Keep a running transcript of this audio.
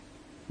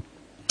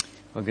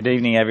Well, good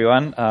evening,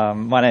 everyone.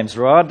 My name's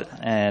Rod,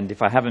 and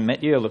if I haven't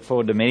met you, I look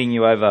forward to meeting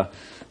you over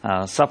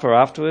supper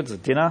afterwards,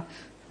 at dinner.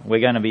 We're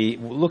going to be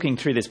looking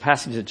through this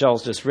passage that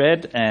Joel's just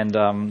read, and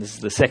this is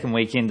the second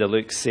week into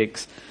Luke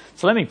 6.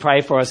 So let me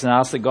pray for us and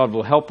ask that God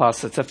will help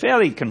us. It's a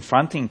fairly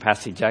confronting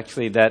passage,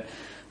 actually, that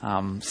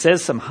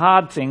says some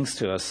hard things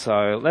to us.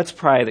 So let's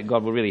pray that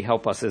God will really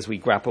help us as we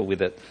grapple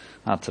with it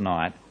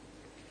tonight.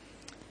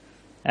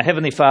 Our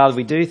Heavenly Father,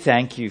 we do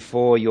thank you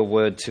for your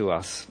word to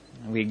us.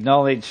 We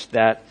acknowledge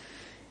that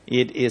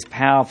it is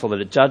powerful,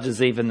 that it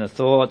judges even the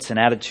thoughts and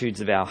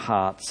attitudes of our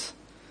hearts.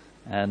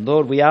 And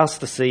Lord, we ask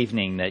this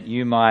evening that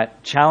you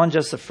might challenge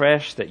us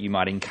afresh, that you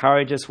might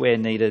encourage us where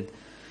needed,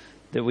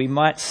 that we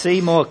might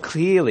see more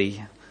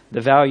clearly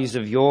the values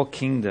of your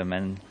kingdom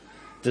and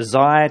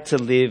desire to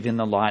live in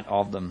the light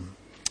of them.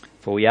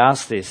 For we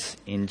ask this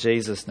in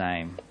Jesus'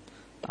 name.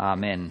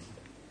 Amen.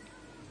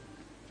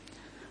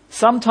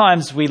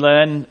 Sometimes we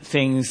learn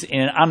things in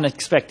an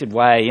unexpected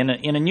way,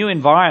 in a new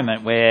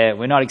environment where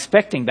we're not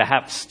expecting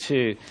perhaps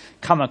to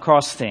come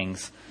across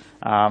things.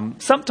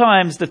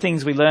 Sometimes the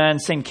things we learn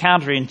seem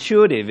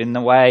counterintuitive in the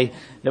way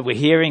that we're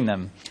hearing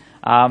them.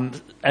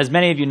 As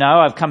many of you know,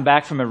 I've come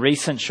back from a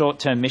recent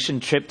short-term mission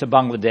trip to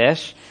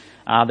Bangladesh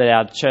that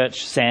our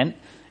church sent,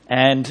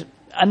 and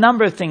a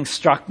number of things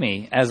struck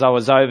me as I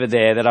was over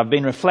there that I've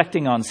been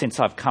reflecting on since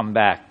I've come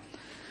back.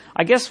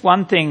 I guess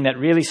one thing that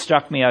really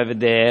struck me over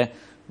there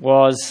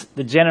was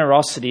the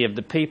generosity of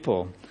the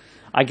people.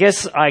 I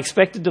guess I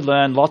expected to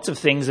learn lots of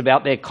things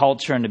about their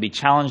culture and to be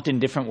challenged in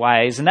different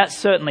ways, and that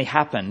certainly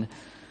happened.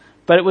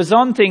 But it was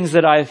on things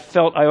that I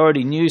felt I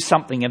already knew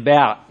something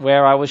about,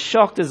 where I was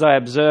shocked as I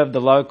observed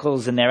the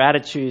locals and their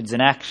attitudes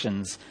and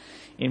actions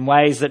in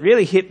ways that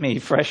really hit me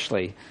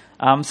freshly.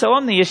 So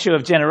on the issue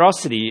of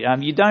generosity,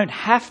 you don't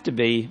have to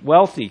be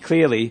wealthy,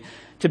 clearly,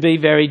 to be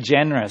very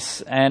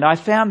generous. And I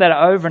found that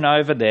over and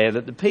over there,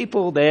 that the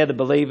people there, the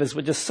believers,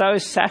 were just so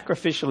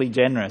sacrificially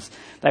generous.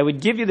 They would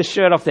give you the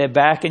shirt off their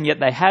back, and yet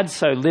they had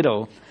so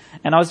little.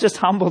 And I was just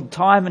humbled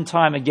time and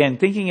time again,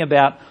 thinking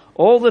about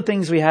all the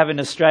things we have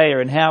in Australia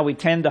and how we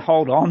tend to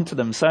hold on to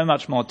them so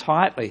much more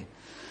tightly.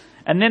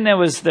 And then there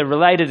was the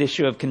related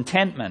issue of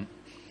contentment.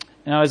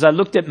 You know, as I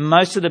looked at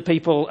most of the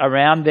people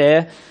around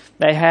there,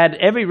 they had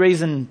every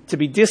reason to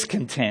be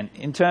discontent.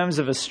 In terms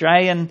of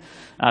Australian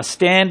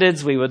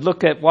standards, we would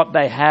look at what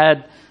they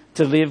had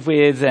to live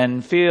with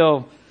and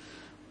feel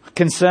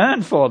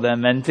concerned for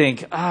them and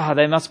think,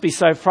 they must be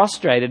so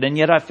frustrated. And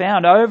yet I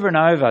found over and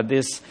over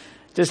this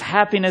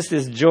happiness,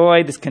 this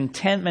joy, this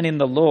contentment in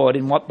the Lord,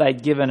 in what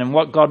they'd given and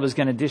what God was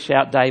going to dish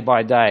out day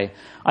by day.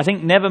 I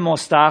think never more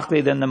starkly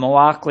than the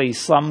Moakli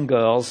slum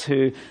girls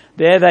who,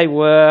 there they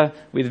were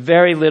with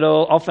very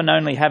little, often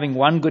only having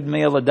one good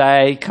meal a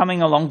day,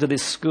 coming along to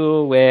this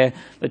school where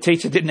the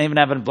teacher didn't even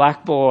have a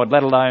blackboard,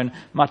 let alone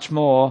much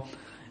more.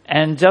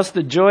 And just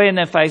the joy in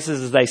their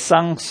faces as they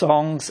sung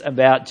songs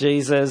about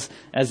Jesus,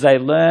 as they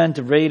learned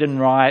to read and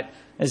write,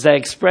 as they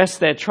expressed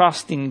their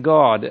trust in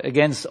God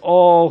against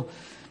all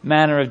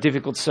manner of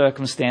difficult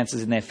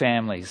circumstances in their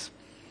families.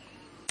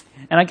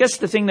 And I guess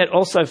the thing that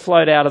also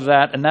flowed out of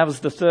that, and that was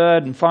the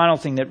third and final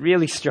thing that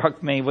really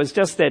struck me, was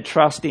just their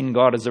trust in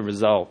God as a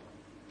result.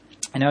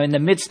 You know, in the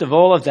midst of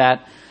all of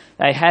that,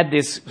 they had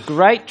this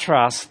great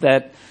trust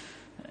that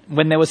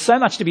when there was so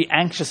much to be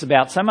anxious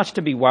about, so much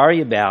to be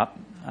worried about,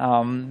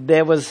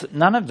 there was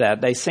none of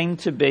that. They seemed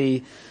to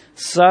be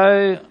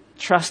so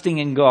trusting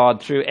in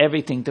God through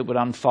everything that would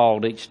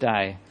unfold each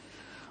day.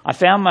 I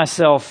found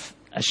myself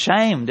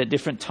ashamed at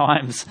different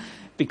times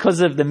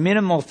because of the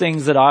minimal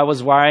things that I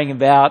was worrying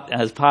about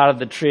as part of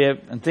the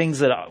trip and things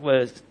that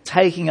were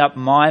taking up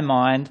my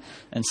mind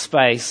and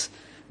space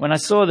when I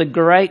saw the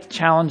great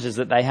challenges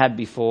that they had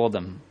before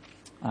them.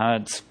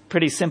 It's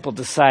pretty simple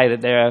to say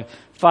that there are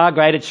far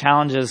greater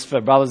challenges for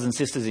brothers and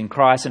sisters in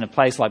Christ in a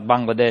place like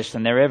Bangladesh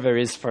than there ever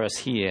is for us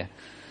here.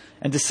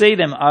 And to see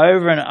them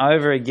over and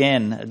over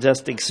again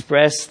just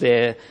express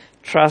their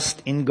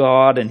trust in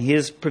God and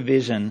His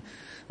provision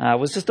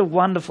was just a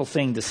wonderful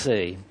thing to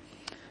see.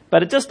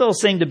 But it just all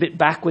seemed a bit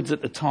backwards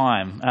at the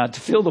time. To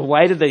feel the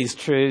weight of these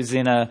truths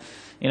in a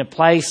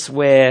place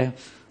where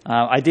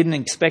I didn't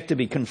expect to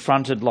be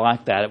confronted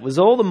like that. It was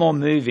all the more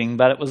moving,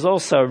 but it was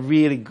also a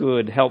really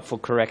good, helpful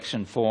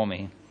correction for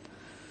me.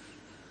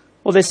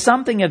 Well, there's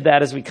something of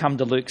that as we come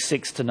to Luke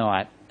 6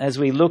 tonight, as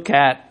we look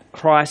at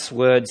Christ's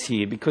words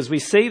here, because we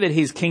see that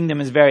His kingdom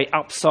is very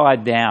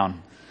upside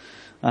down.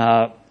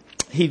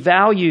 He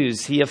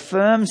values, He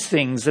affirms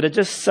things that are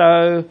just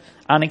so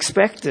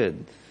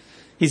unexpected.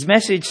 His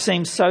message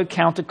seems so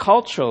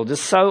countercultural,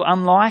 just so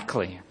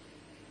unlikely.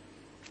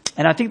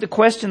 And I think the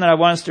question that I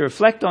want us to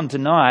reflect on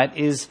tonight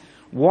is,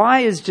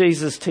 why is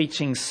Jesus'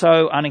 teaching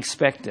so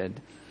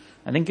unexpected?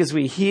 I think as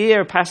we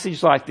hear a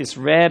passage like this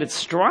read, it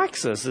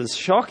strikes us as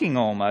shocking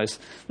almost,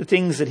 the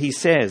things that He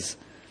says.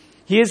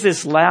 Here's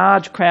this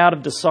large crowd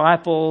of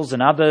disciples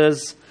and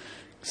others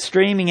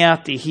streaming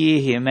out to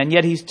hear Him, and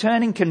yet He's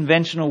turning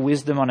conventional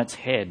wisdom on its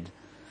head.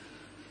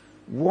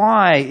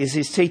 Why is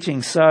His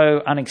teaching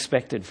so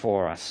unexpected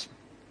for us?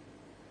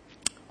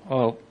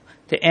 Well,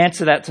 To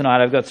answer that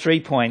tonight, I've got 3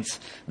 points.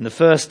 And the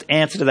first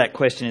answer to that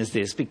question is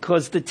this: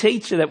 because the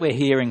teacher that we're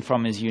hearing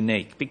from is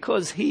unique.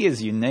 Because he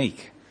is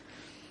unique.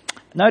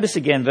 Notice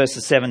again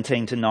verses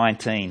 17 to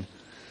 19.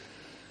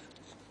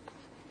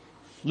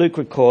 Luke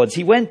records,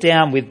 "He went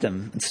down with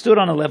them and stood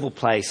on a level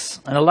place,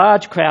 and a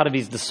large crowd of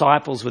his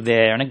disciples were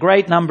there, and a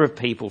great number of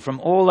people from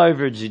all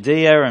over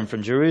Judea and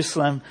from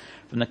Jerusalem,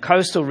 from the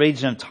coastal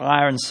region of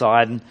Tyre and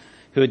Sidon,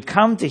 who had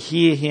come to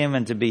hear him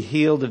and to be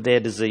healed of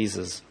their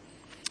diseases.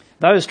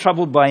 Those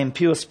troubled by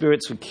impure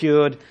spirits were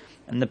cured,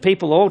 and the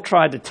people all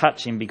tried to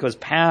touch him because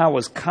power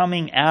was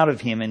coming out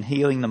of him and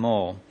healing them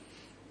all."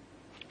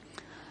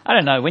 I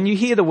don't know, when you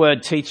hear the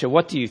word teacher,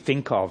 what do you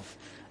think of?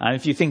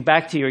 If you think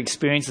back to your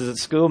experiences at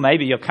school,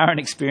 maybe your current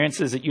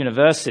experiences at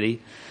university,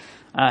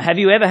 have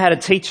you ever had a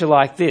teacher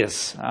like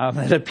this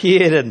that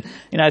appeared and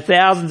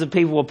thousands of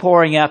people were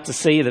pouring out to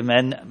see them?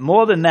 And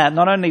more than that,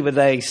 not only were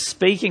they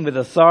speaking with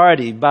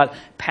authority, but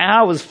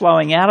power was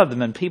flowing out of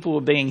them and people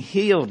were being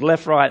healed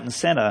left, right and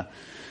centre.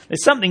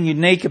 There's something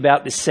unique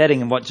about this setting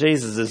and what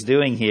Jesus is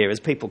doing here as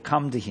people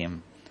come to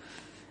him.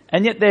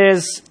 And yet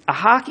there's a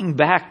harking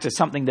back to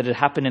something that had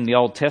happened in the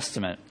Old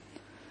Testament.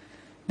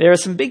 There are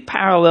some big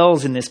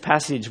parallels in this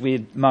passage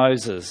with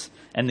Moses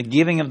and the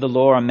giving of the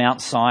law on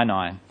Mount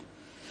Sinai.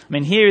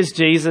 Here is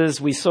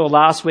Jesus. We saw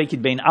last week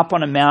he'd been up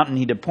on a mountain.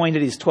 He'd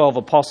appointed his 12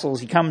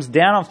 apostles. He comes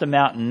down off the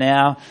mountain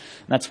now.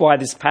 And that's why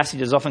this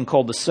passage is often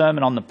called the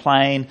Sermon on the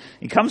Plain.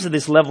 He comes to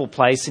this level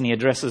place and he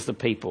addresses the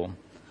people.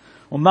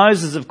 Well,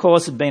 Moses, of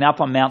course, had been up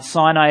on Mount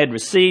Sinai, had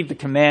received the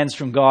commands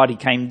from God. He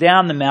came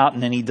down the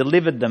mountain and he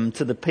delivered them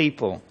to the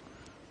people.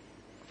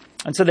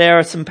 And so there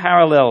are some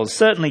parallels.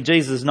 Certainly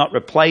Jesus is not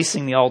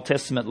replacing the Old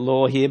Testament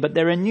law here, but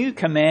there are new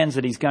commands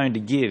that he's going to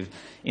give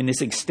in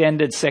this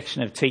extended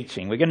section of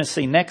teaching. We're going to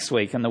see next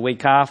week and the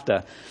week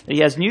after that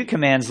he has new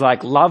commands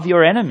like love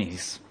your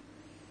enemies,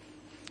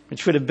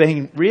 which would have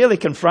been really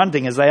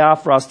confronting as they are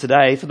for us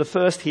today, for the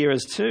first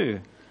hearers too.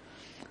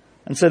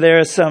 And so there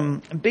are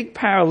some big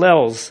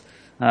parallels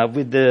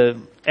with the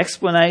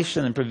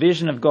explanation and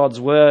provision of God's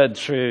word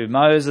through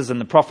Moses and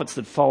the prophets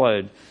that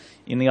followed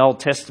in the Old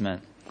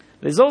Testament.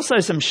 There's also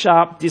some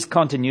sharp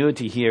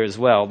discontinuity here as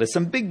well. There's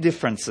some big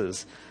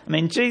differences.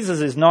 Jesus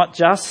is not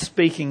just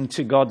speaking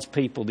to God's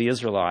people, the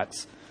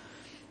Israelites.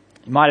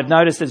 You might have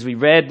noticed as we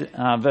read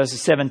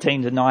verses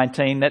 17 to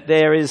 19 that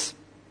there is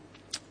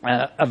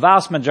a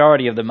vast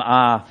majority of them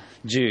are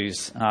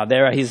Jews.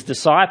 There are his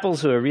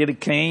disciples who are really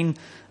keen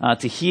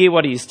to hear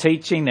what he's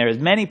teaching. There are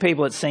many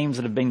people, it seems,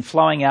 that have been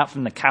flowing out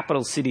from the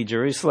capital city,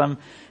 Jerusalem.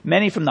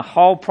 Many from the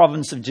whole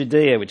province of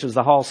Judea, which was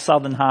the whole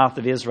southern half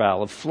of Israel,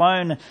 have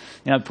flown,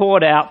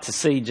 poured out to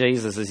see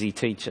Jesus as he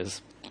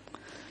teaches.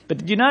 But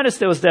did you notice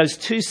there was those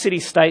two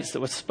city-states that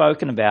were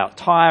spoken about,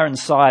 Tyre and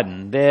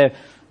Sidon? They're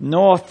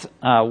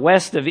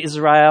west of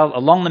Israel,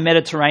 along the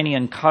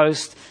Mediterranean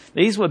coast.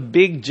 These were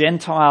big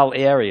Gentile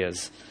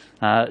areas.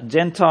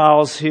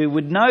 Gentiles who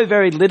would know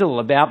very little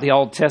about the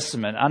Old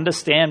Testament,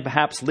 understand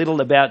perhaps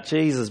little about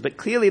Jesus, but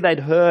clearly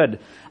they'd heard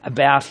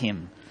about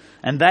him.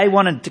 And they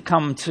wanted to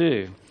come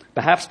too,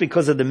 perhaps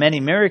because of the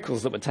many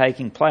miracles that were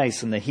taking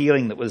place and the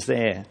healing that was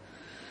there.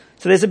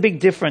 So there's a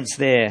big difference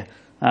there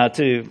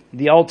to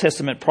the Old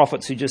Testament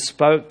prophets who just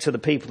spoke to the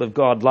people of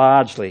God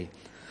largely.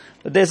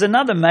 But there's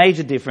another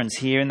major difference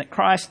here in that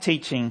Christ's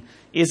teaching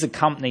is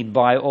accompanied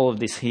by all of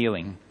this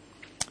healing.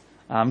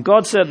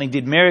 God certainly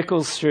did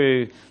miracles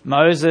through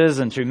Moses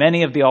and through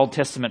many of the Old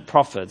Testament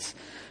prophets.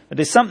 But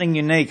there's something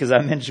unique, as I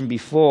mentioned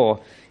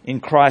before,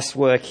 in Christ's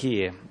work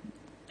here.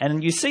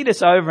 And you see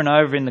this over and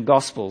over in the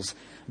Gospels.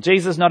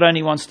 Jesus not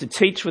only wants to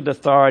teach with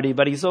authority,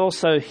 but he's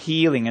also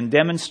healing and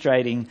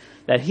demonstrating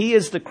that he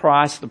is the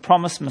Christ, the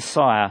promised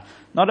Messiah,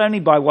 not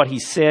only by what he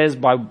says,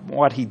 by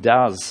what he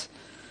does.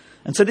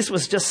 And so this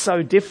was just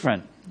so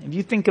different. If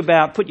you think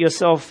about, put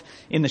yourself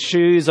in the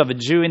shoes of a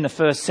Jew in the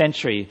first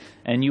century,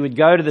 and you would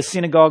go to the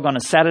synagogue on a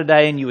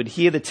Saturday and you would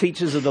hear the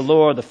teachers of the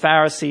law or the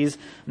Pharisees,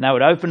 and they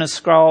would open a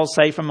scroll,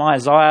 say from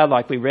Isaiah,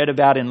 like we read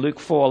about in Luke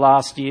 4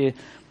 last year,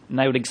 and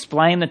they would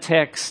explain the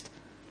text.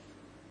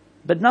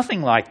 But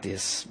nothing like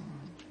this.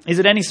 Is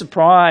it any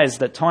surprise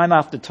that time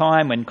after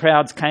time when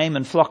crowds came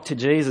and flocked to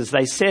Jesus,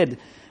 they said,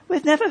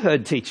 "We've never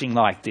heard teaching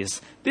like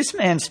this. This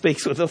man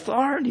speaks with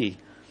authority.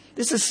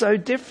 This is so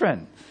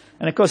different."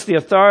 And of course the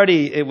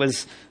authority, it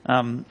was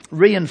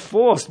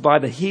reinforced by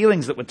the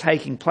healings that were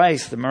taking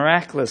place, the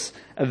miraculous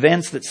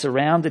events that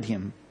surrounded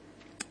him.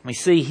 We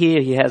see here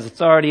he has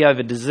authority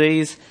over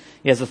disease.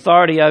 He has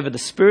authority over the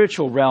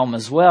spiritual realm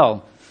as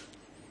well.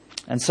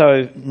 And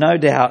so no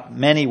doubt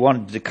many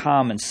wanted to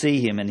come and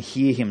see him and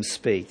hear him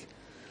speak.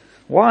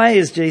 Why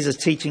is Jesus'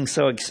 teaching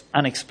so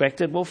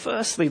unexpected? Well,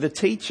 firstly, the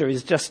teacher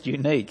is just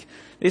unique.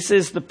 This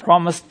is the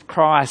promised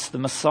Christ, the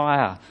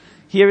Messiah.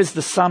 Here is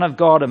the Son of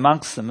God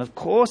amongst them. Of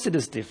course it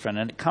is different,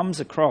 and it comes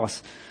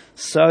across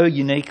so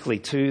uniquely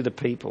to the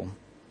people.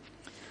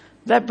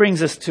 That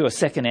brings us to a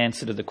second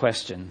answer to the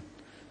question.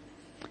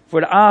 If we're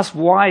to ask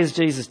why is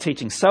Jesus'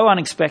 teaching so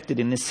unexpected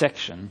in this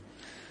section,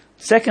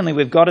 secondly,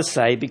 we've got to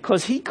say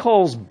because he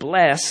calls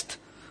blessed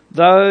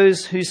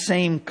those who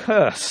seem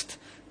cursed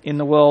in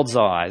the world's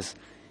eyes.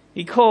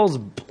 He calls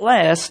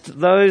blessed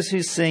those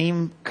who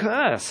seem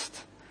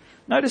cursed.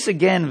 Notice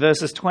again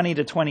verses 20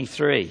 to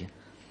 23.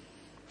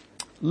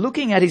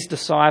 Looking at his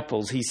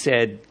disciples, he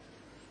said,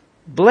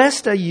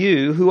 "Blessed are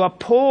you who are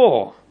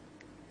poor,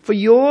 for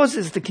yours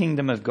is the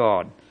kingdom of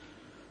God.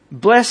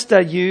 Blessed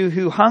are you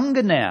who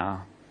hunger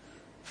now,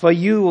 for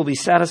you will be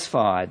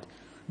satisfied.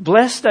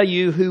 Blessed are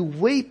you who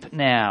weep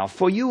now,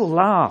 for you will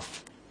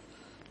laugh.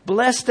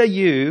 Blessed are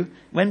you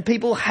when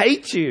people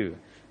hate you,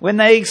 when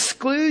they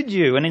exclude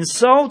you and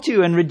insult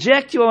you and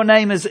reject your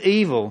name as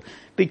evil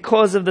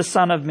because of the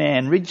Son of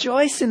Man.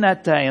 Rejoice in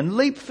that day and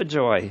leap for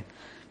joy,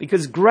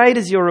 because great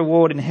is your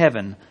reward in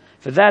heaven,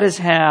 for that is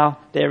how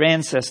their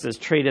ancestors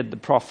treated the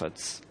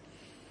prophets."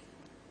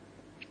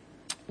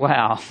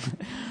 Wow.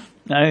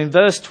 Now in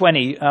verse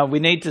 20, we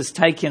need to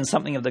take in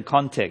something of the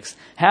context.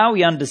 How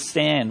we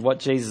understand what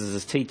Jesus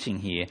is teaching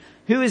here.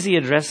 Who is he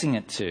addressing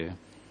it to?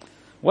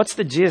 What's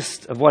the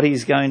gist of what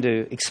he's going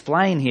to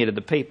explain here to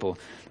the people?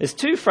 There's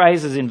two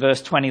phrases in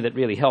verse 20 that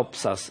really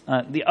helps us.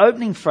 The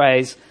opening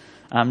phrase,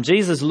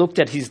 Jesus looked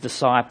at his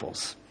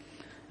disciples.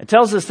 It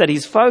tells us that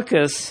his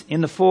focus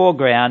in the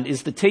foreground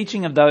is the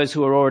teaching of those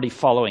who are already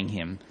following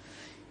him.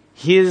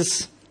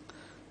 His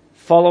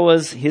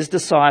followers, his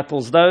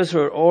disciples, those who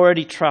are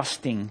already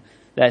trusting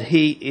that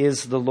he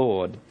is the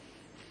Lord.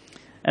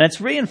 And it's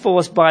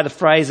reinforced by the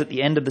phrase at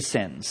the end of the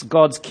sentence,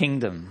 God's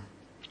kingdom.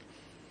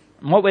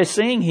 And what we're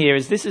seeing here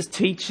is this is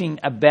teaching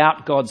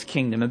about God's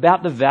kingdom,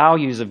 about the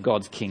values of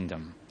God's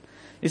kingdom.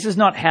 This is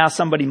not how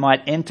somebody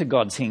might enter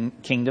God's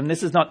kingdom.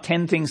 This is not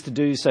 10 things to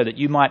do so that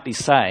you might be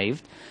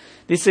saved.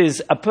 This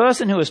is a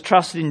person who has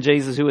trusted in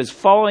Jesus, who is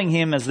following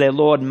him as their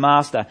Lord and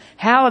Master.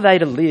 How are they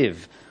to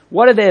live?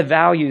 What are their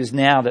values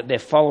now that they're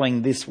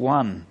following this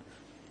one?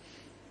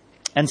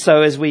 And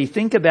so as we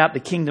think about the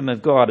kingdom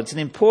of God, it's an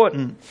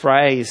important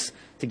phrase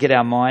to get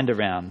our mind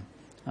around.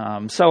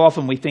 So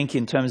often we think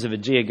in terms of a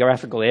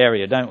geographical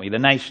area, don't we? The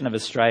nation of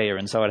Australia,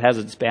 and so it has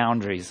its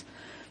boundaries.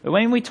 But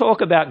when we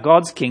talk about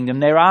God's kingdom,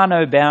 there are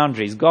no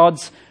boundaries.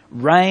 God's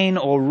reign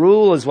or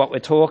rule is what we're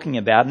talking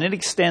about, and it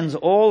extends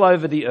all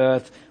over the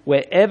earth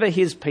wherever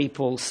his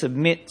people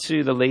submit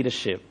to the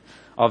leadership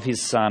of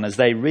his Son as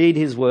they read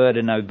his word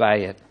and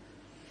obey it.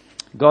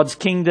 God's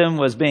kingdom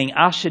was being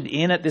ushered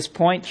in at this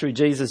point through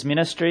Jesus'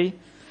 ministry,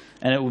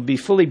 and it would be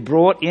fully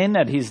brought in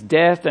at his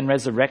death and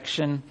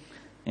resurrection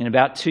in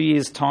about 2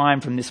 years'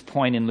 time from this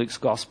point in Luke's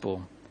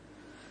Gospel.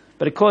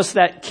 But of course,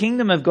 that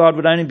kingdom of God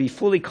would only be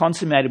fully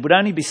consummated, would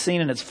only be seen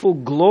in its full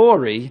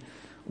glory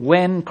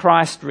when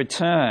Christ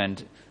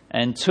returned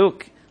and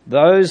took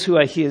those who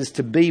are his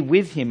to be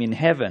with him in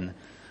heaven,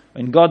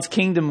 when God's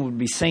kingdom would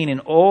be seen in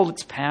all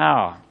its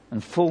power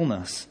and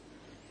fullness.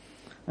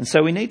 And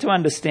so we need to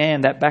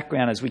understand that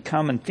background as we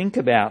come and think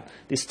about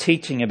this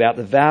teaching about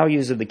the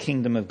values of the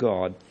kingdom of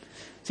God.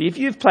 See, if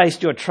you've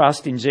placed your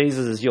trust in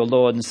Jesus as your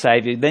Lord and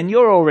Saviour, then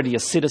you're already a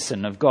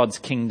citizen of God's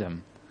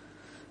kingdom.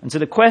 And so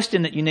the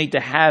question that you need to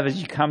have as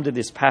you come to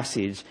this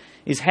passage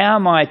is, how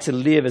am I to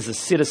live as a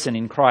citizen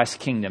in Christ's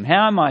kingdom?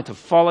 How am I to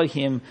follow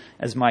him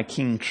as my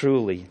King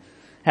truly?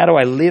 How do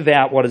I live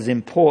out what is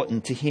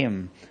important to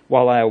him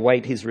while I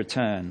await his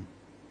return?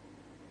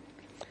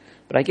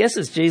 But I guess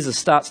as Jesus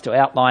starts to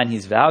outline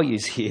his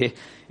values here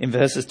in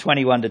verses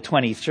 21 to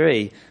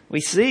 23,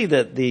 we see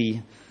that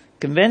the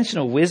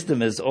conventional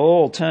wisdom is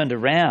all turned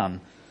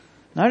around.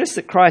 Notice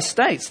that Christ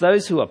states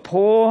those who are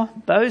poor,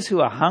 those who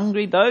are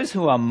hungry, those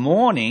who are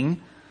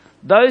mourning,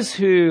 those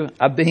who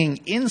are being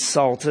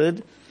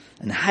insulted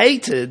and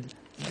hated,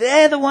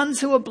 they're the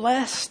ones who are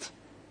blessed.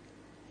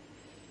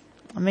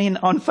 I mean,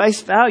 on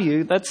face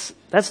value, that's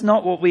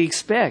not what we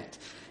expect.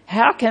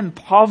 How can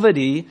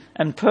poverty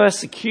and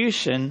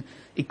persecution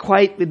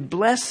equate with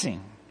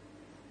blessing?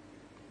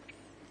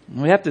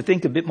 We have to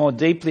think a bit more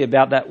deeply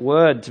about that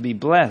word, to be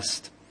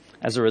blessed,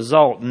 as a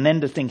result, and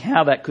then to think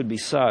how that could be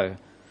so.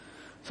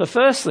 So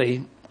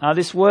firstly,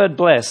 this word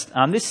blessed,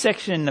 this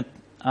section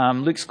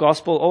in Luke's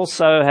Gospel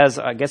also has,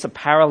 I guess, a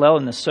parallel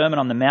in the Sermon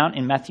on the Mount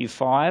in Matthew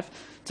 5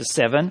 to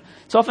 7.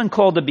 It's often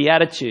called the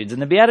Beatitudes,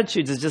 and the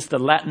Beatitudes is just the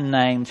Latin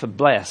name for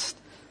blessed.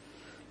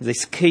 There's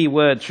this key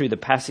word through the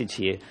passage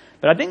here.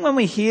 But I think when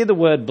we hear the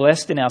word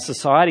blessed in our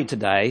society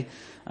today,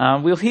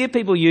 we'll hear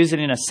people use it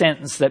in a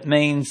sentence that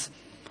means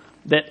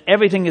that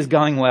everything is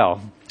going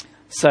well.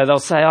 So they'll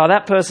say, oh,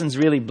 that person's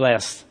really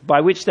blessed,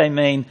 by which they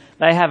mean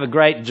they have a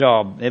great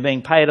job, they're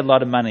being paid a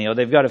lot of money, or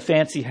they've got a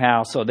fancy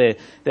house, or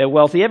they're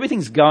wealthy.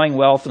 Everything's going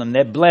well for them.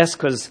 They're blessed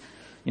because,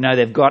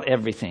 they've got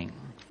everything.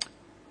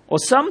 Or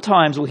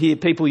sometimes we'll hear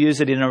people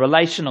use it in a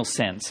relational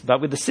sense,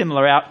 but with a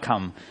similar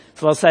outcome.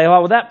 So they'll say, oh,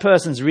 well, that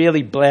person's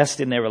really blessed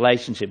in their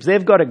relationships.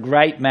 They've got a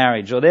great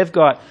marriage, or they've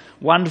got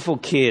wonderful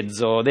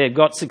kids, or they've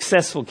got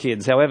successful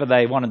kids, however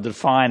they want to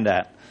define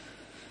that.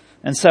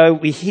 And so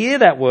we hear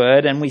that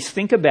word and we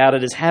think about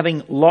it as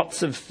having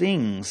lots of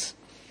things,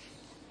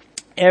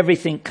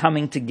 everything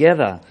coming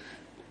together.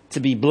 To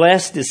be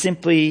blessed is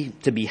simply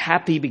to be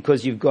happy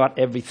because you've got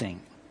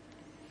everything.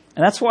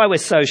 And that's why we're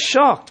so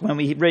shocked when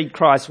we read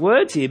Christ's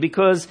words here,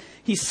 because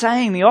he's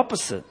saying the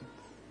opposite.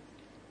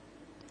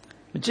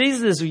 But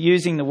Jesus is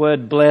using the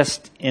word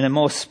blessed in a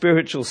more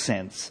spiritual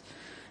sense.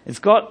 It's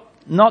got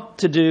not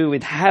to do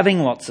with having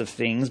lots of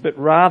things, but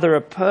rather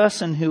a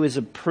person who is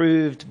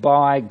approved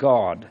by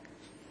God.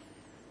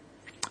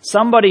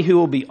 Somebody who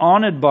will be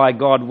honoured by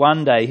God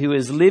one day, who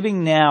is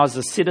living now as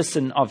a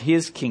citizen of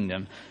his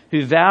kingdom,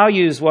 who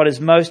values what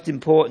is most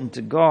important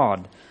to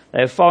God.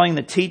 They are following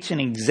the teaching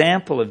and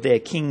example of their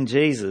King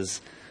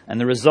Jesus, and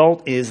the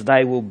result is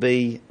they will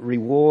be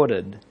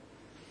rewarded.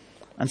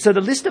 And so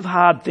the list of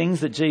hard things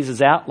that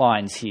Jesus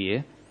outlines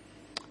here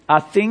are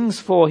things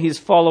for his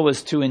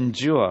followers to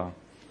endure,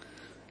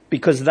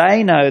 because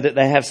they know that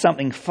they have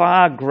something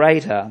far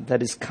greater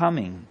that is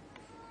coming.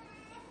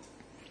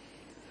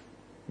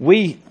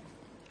 We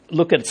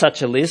look at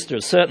such a list,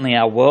 or certainly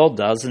our world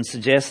does, and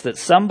suggest that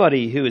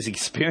somebody who is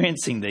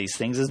experiencing these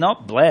things is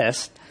not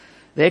blessed,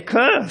 they're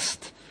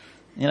cursed.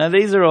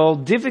 These are all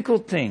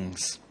difficult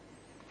things.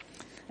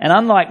 And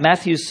unlike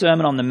Matthew's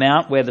Sermon on the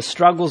Mount, where the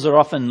struggles are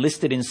often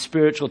listed in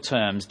spiritual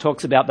terms,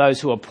 talks about those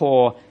who are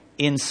poor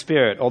in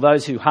spirit or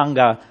those who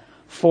hunger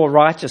for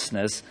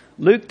righteousness,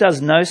 Luke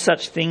does no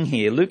such thing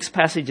here. Luke's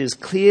passage is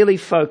clearly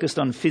focused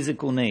on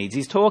physical needs.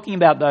 He's talking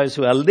about those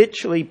who are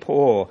literally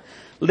poor,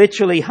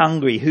 literally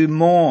hungry, who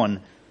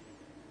mourn.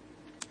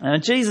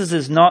 And Jesus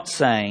is not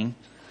saying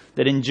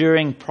that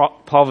enduring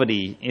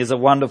poverty is a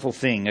wonderful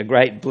thing, a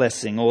great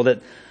blessing, or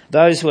that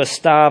those who are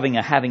starving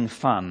are having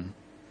fun.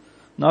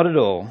 Not at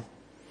all.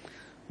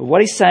 But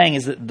what he's saying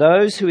is that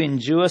those who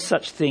endure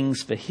such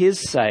things for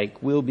his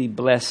sake will be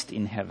blessed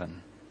in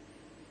heaven,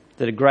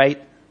 that a great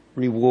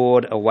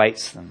reward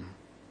awaits them.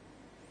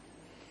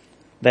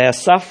 They are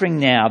suffering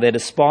now, they're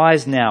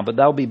despised now, but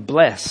they'll be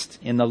blessed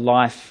in the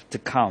life to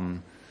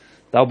come.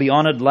 They'll be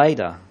honoured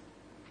later.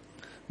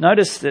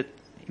 Notice that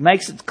it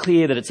makes it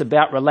clear that it's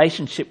about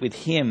relationship with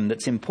him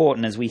that's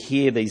important as we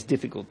hear these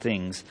difficult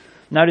things.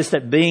 Notice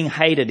that being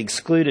hated,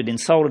 excluded,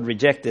 insulted,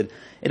 rejected,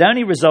 it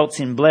only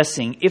results in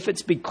blessing if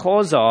it's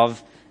because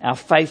of our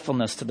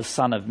faithfulness to the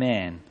Son of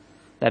Man,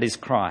 that is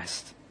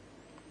Christ.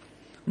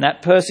 And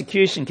that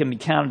persecution can be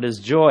counted as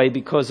joy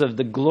because of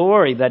the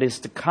glory that is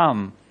to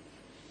come.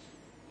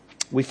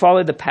 We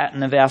follow the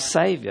pattern of our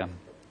Saviour.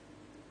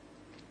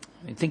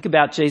 Think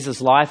about Jesus'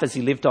 life as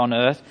he lived on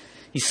earth.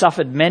 He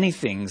suffered many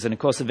things and, of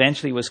course,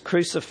 eventually was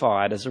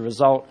crucified as a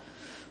result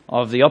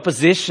of the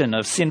opposition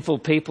of sinful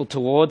people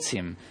towards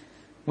him.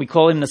 We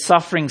call him the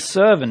suffering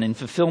servant in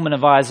fulfillment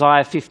of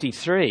Isaiah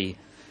 53.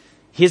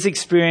 His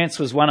experience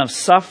was one of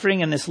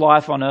suffering in this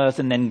life on earth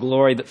and then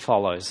glory that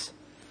follows.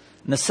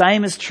 And the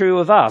same is true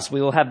of us.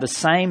 We will have the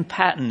same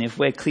pattern if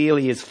we're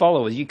clearly his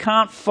followers. You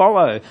can't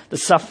follow the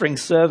suffering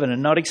servant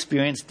and not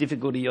experience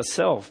difficulty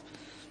yourself.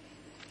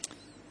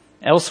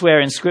 Elsewhere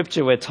in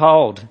Scripture, we're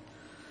told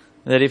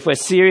that if we're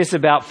serious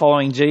about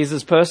following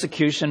Jesus,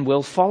 persecution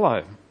will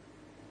follow.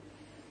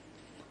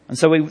 And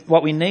so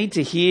what we need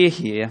to hear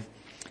here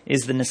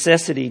is the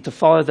necessity to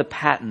follow the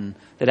pattern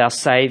that our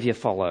Saviour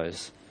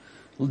follows,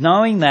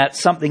 knowing that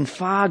something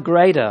far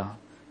greater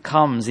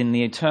comes in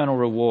the eternal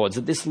rewards,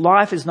 that this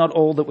life is not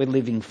all that we're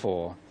living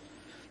for,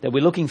 that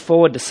we're looking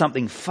forward to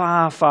something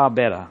far, far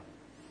better.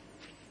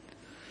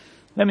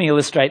 Let me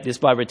illustrate this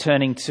by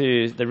returning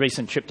to the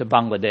recent trip to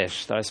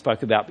Bangladesh that I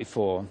spoke about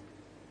before.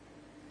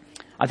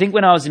 I think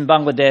when I was in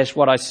Bangladesh,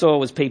 what I saw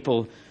was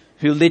people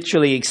who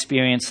literally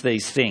experience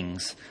these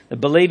things. The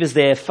believers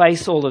there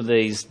face all of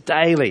these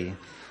daily.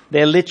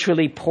 They're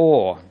literally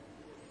poor.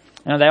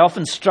 They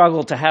often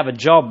struggle to have a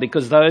job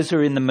because those who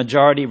are in the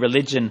majority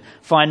religion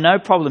find no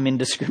problem in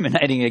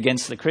discriminating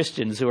against the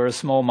Christians, who are a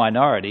small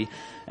minority,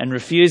 and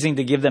refusing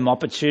to give them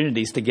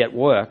opportunities to get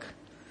work.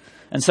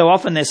 And so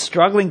often they're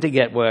struggling to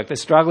get work. They're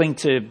struggling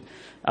to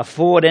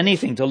afford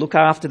anything, to look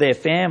after their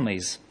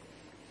families.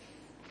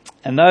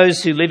 And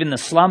those who live in the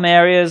slum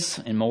areas,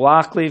 in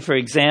Mawakli, for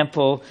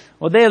example,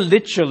 well, they're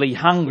literally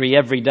hungry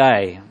every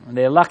day.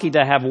 They're lucky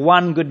to have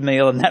one good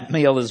meal, and that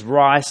meal is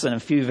rice and a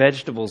few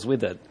vegetables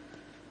with it.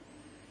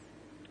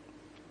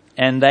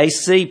 And they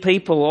see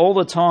people all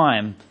the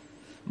time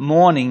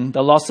mourning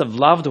the loss of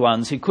loved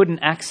ones who couldn't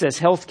access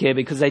healthcare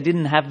because they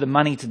didn't have the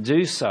money to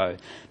do so.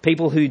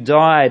 People who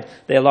died,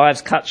 their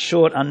lives cut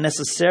short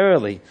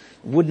unnecessarily,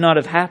 would not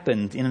have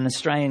happened in an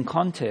Australian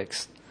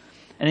context.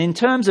 And in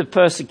terms of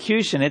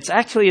persecution, it's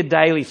actually a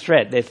daily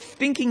threat. They're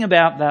thinking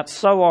about that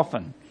so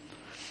often.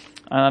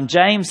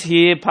 James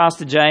here,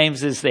 Pastor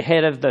James, is the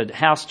head of the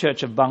House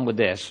Church of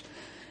Bangladesh.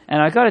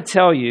 And I've got to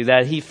tell you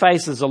that he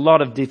faces a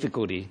lot of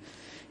difficulty.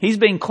 He's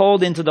been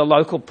called into the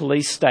local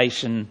police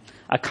station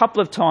a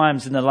couple of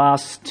times in the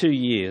last 2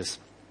 years.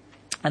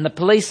 And the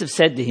police have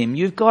said to him,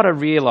 you've got to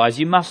realise,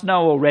 you must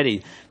know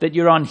already, that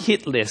you're on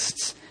hit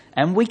lists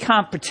and we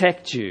can't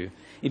protect you.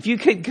 If you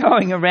keep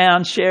going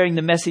around sharing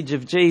the message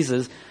of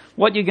Jesus,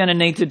 what you're going to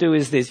need to do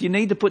is this. You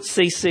need to put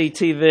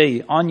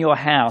CCTV on your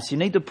house. You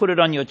need to put it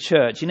on your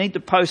church. You need to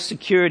post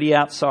security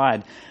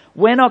outside.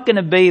 We're not going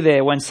to be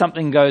there when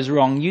something goes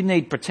wrong. You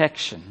need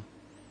protection.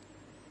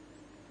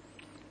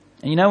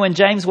 And when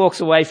James walks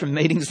away from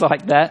meetings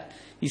like that,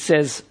 he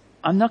says,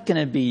 I'm not going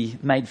to be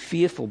made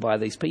fearful by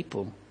these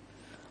people.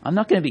 I'm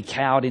not going to be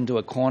cowed into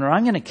a corner.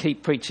 I'm going to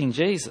keep preaching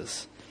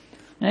Jesus.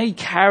 You know, he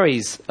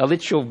carries a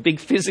literal big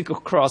physical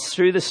cross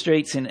through the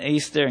streets in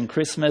Easter and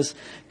Christmas,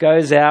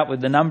 goes out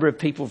with a number of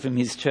people from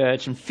his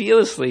church and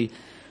fearlessly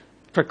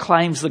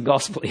proclaims the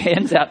gospel. He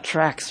hands out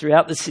tracts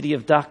throughout the city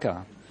of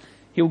Dhaka.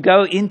 He'll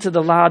go into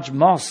the large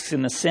mosques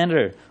in the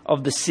centre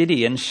of the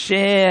city and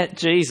share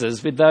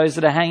Jesus with those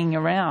that are hanging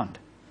around.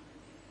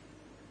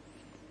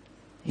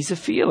 He's a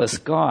fearless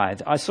guy.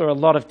 I saw a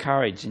lot of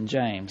courage in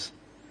James.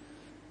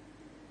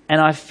 And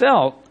I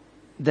felt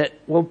that,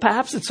 well,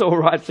 perhaps it's all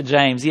right for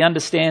James. He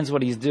understands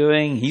what he's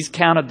doing. He's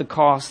counted the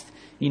cost.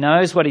 He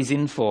knows what he's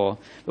in for.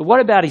 But what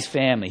about his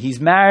family? He's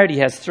married. He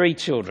has 3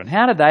 children.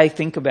 How do they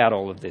think about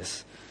all of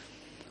this?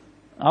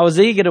 I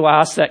was eager to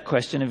ask that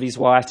question of his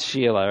wife,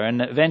 Sheila,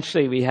 and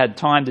eventually we had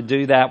time to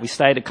do that. We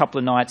stayed a couple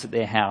of nights at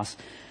their house.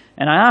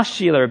 And I asked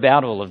Sheila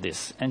about all of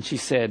this, and she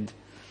said,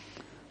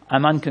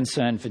 I'm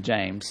unconcerned for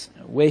James.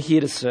 We're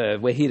here to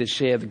serve. We're here to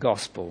share the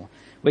gospel.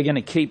 We're going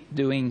to keep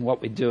doing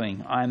what we're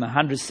doing. I'm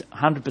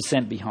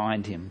 100%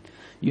 behind him.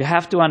 You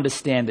have to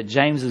understand that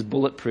James is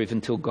bulletproof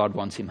until God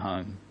wants him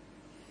home.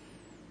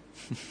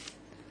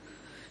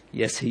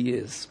 Yes, he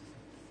is.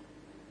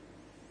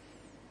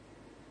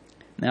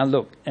 Now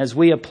look, as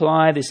we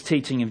apply this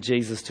teaching of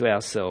Jesus to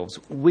ourselves,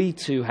 we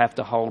too have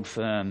to hold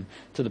firm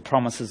to the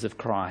promises of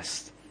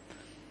Christ.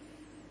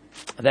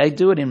 They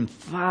do it in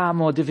far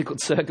more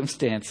difficult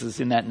circumstances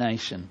in that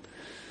nation.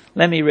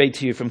 Let me read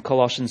to you from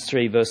Colossians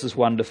 3 verses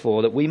 1 to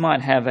 4 that we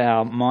might have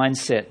our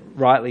mindset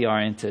rightly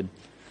oriented.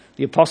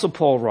 The Apostle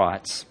Paul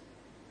writes,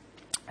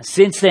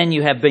 Since then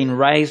you have been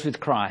raised with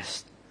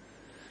Christ.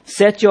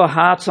 Set your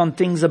hearts on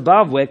things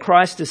above where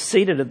Christ is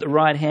seated at the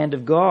right hand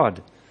of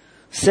God.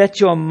 Set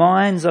your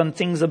minds on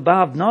things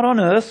above, not on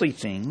earthly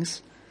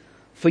things.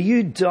 For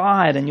you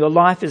died and your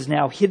life is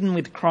now hidden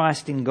with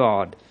Christ in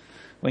God.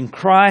 When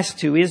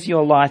Christ, who is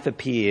your life,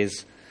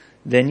 appears,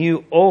 then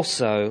you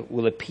also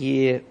will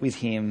appear with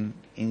him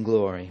in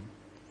glory.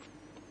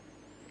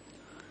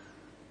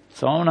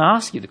 So I want to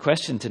ask you the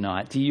question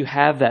tonight. Do you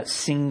have that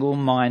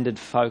single-minded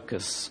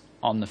focus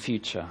on the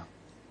future?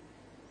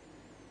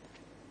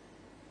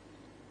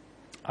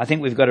 I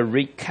think we've got to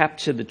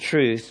recapture the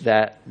truth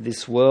that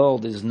this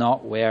world is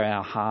not where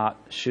our heart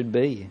should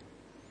be.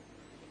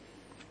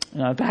 You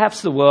know,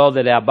 perhaps the world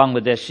that our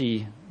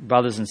Bangladeshi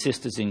brothers and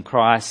sisters in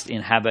Christ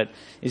inhabit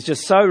is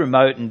just so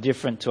remote and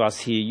different to us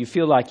here. You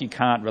feel like you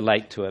can't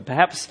relate to it.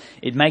 Perhaps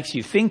it makes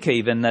you think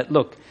even that,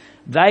 look,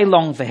 they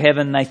long for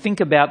heaven. They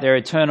think about their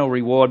eternal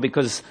reward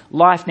because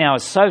life now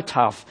is so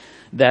tough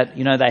that,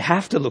 you know, they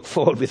have to look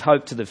forward with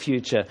hope to the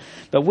future.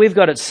 But we've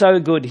got it so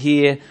good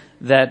here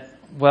that,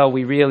 well,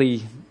 we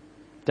really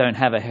don't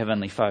have a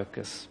heavenly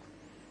focus.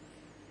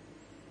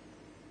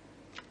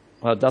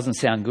 Well, it doesn't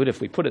sound good if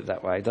we put it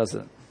that way, does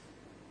it?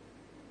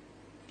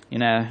 You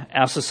know,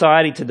 our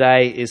society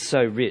today is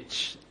so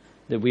rich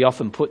that we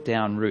often put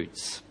down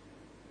roots.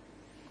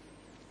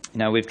 You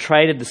know, we've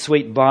traded the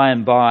sweet by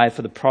and by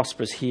for the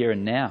prosperous here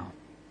and now.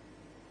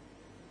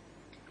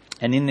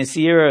 And in this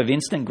era of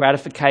instant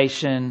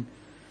gratification,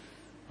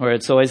 where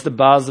it's always the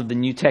buzz of the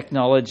new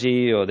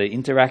technology or the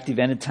interactive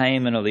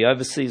entertainment or the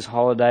overseas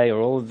holiday or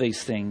all of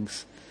these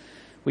things,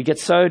 we get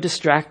so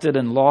distracted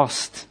and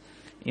lost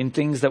in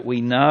things that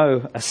we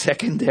know are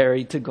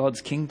secondary to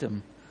God's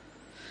kingdom.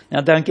 Now,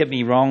 don't get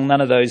me wrong,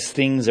 none of those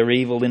things are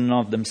evil in and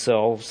of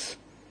themselves.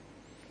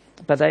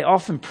 But they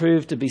often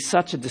prove to be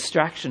such a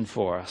distraction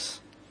for us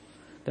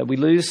that we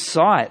lose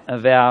sight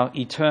of our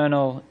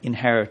eternal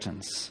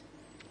inheritance.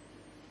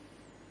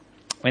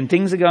 When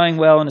things are going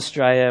well in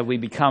Australia, we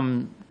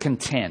become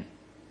content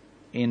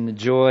in the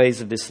joys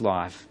of this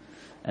life.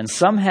 And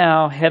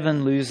somehow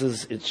heaven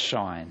loses its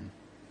shine.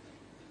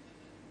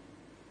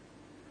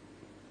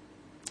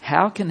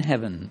 How can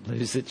heaven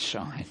lose its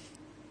shine?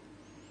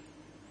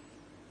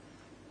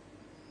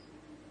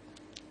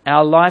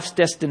 Our life's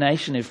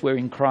destination, if we're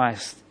in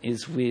Christ,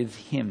 is with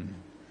him.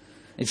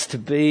 It's to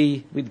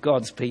be with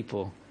God's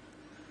people,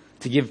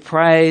 to give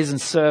praise and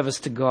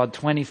service to God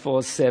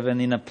 24/7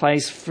 in a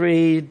place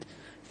freed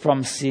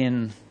from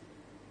sin.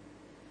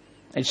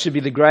 It should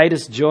be the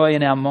greatest joy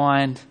in our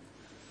mind.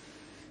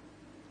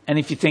 And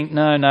if you think,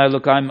 no,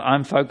 look,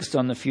 I'm focused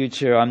on the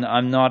future,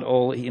 I'm not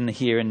all in the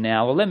here and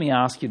now. Well, let me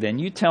ask you then,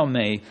 you tell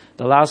me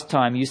the last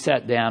time you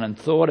sat down and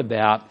thought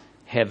about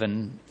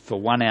heaven for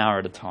 1 hour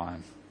at a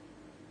time.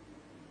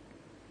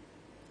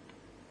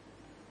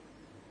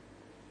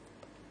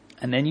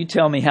 And then you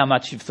tell me how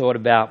much you've thought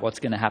about what's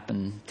going to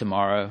happen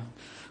tomorrow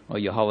or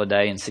your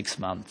holiday in 6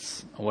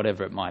 months or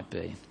whatever it might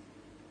be.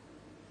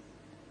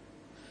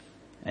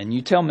 And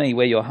you tell me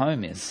where your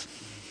home is.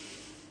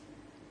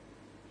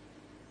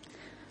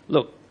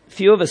 Look,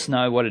 few of us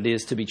know what it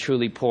is to be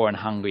truly poor and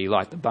hungry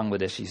like the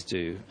Bangladeshis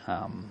do.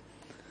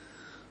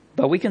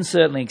 But we can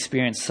certainly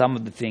experience some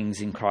of the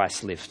things in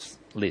Christ's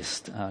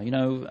list.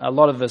 A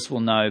lot of us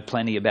will know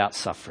plenty about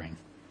suffering.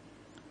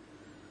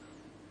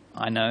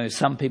 I know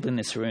some people in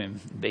this room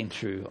have been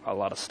through a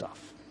lot of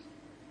stuff.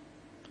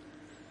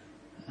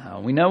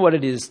 We know what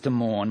it is to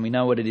mourn. We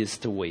know what it is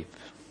to weep.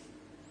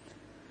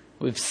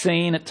 We've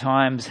seen at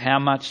times how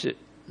much it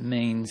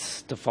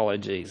means to follow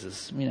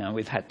Jesus.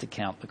 We've had to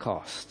count the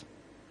cost.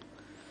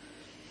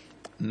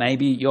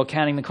 Maybe you're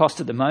counting the cost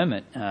at the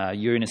moment.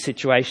 You're in a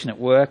situation at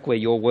work where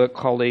your work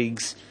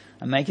colleagues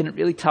are making it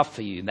really tough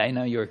for you. They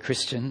know you're a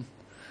Christian.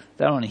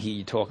 They don't want to hear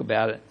you talk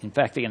about it. In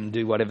fact, they're going to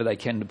do whatever they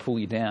can to pull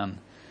you down.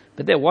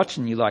 But they're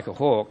watching you like a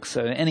hawk,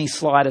 so any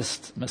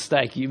slightest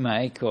mistake you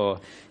make or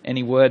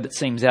any word that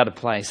seems out of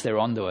place, they're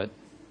onto it.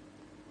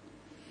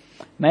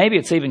 Maybe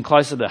it's even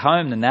closer to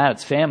home than that.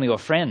 It's family or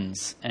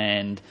friends,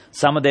 and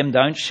some of them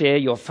don't share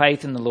your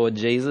faith in the Lord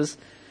Jesus,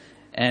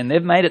 and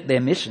they've made it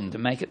their mission to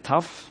make it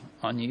tough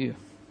on you.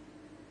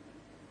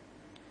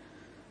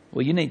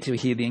 Well, you need to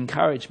hear the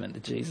encouragement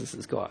that Jesus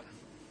has got.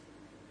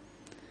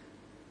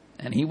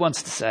 And he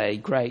wants to say,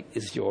 great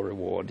is your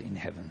reward in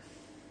heaven.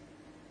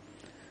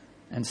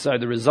 And so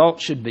the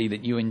result should be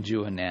that you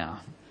endure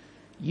now.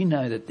 You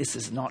know that this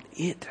is not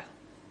it,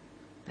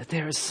 that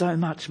there is so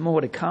much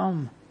more to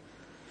come.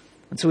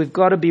 And so we've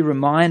got to be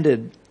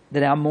reminded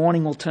that our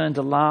mourning will turn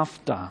to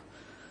laughter,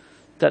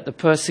 that the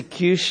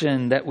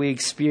persecution that we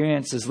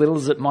experience, as little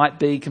as it might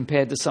be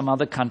compared to some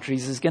other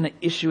countries, is going to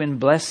issue in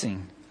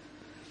blessing.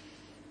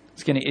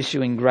 It's going to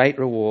issue in great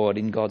reward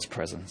in God's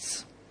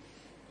presence.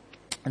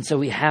 And so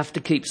we have to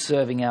keep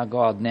serving our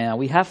God now.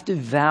 We have to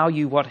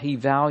value what he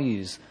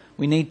values.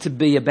 We need to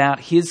be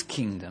about his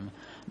kingdom,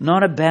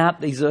 not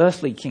about these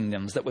earthly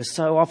kingdoms that we're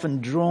so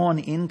often drawn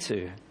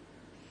into.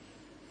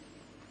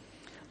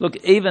 Look,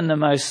 even the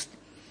most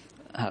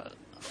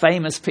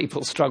famous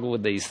people struggle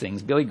with these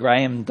things. Billy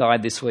Graham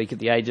died this week at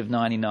the age of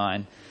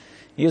 99.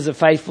 He was a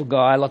faithful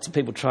guy. Lots of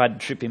people tried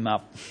to trip him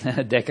up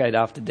decade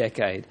after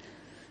decade.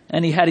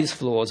 And he had his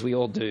flaws, we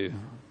all do.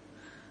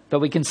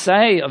 But we can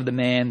say of the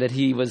man that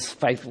he was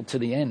faithful to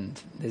the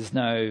end. There's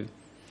no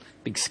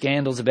big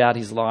scandals about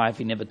his life.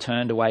 He never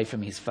turned away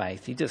from his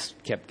faith. He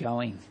just kept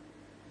going.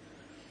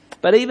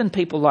 But even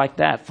people like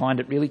that find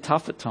it really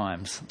tough at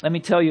times. Let me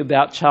tell you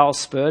about Charles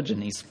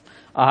Spurgeon. He's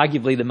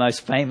arguably the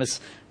most famous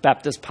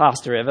Baptist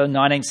pastor ever,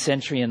 19th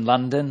century in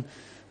London.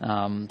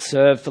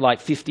 Served for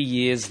like 50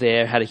 years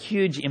there, had a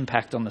huge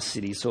impact on the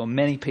city, saw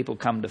many people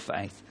come to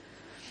faith.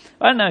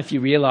 I don't know if you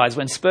realise,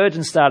 when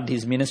Spurgeon started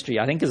his ministry,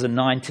 I think as a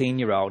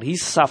 19-year-old, he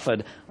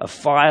suffered a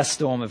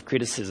firestorm of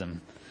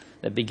criticism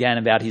that began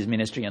about his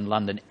ministry in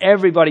London.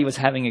 Everybody was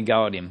having a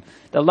go at him.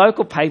 The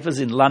local papers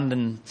in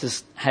London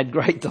just had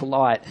great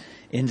delight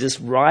in just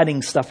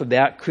writing stuff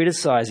about,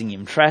 criticising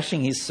him,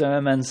 trashing his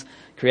sermons,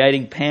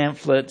 creating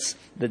pamphlets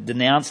that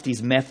denounced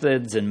his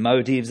methods and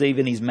motives,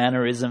 even his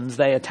mannerisms.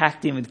 They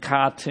attacked him with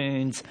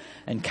cartoons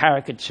and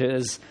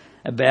caricatures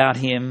about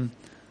him.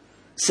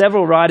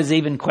 Several writers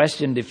even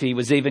questioned if he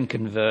was even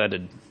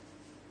converted.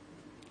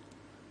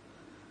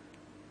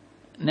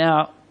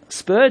 Now,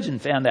 Spurgeon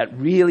found that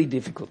really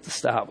difficult to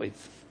start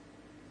with.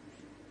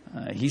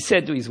 He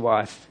said to his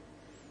wife,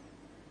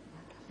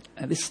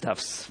 "This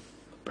stuff's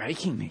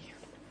breaking me.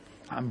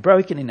 I'm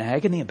broken in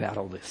agony about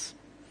all this."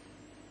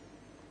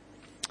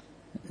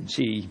 And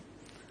she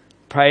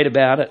prayed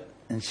about it,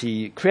 and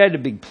she created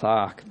a big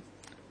plaque,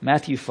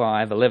 Matthew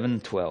 5,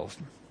 11, 12.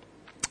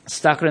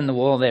 Stuck it in the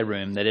wall of their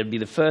room, that it'd be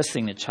the first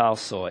thing that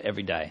Charles saw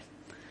every day.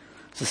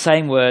 It's the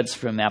same words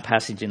from our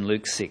passage in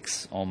Luke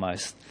 6,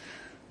 almost.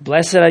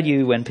 "Blessed are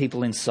you when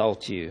people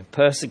insult you,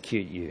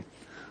 persecute you,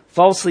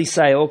 falsely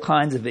say all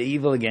kinds of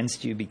evil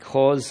against you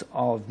because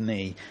of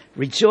me.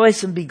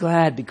 Rejoice and be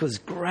glad, because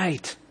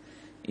great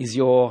is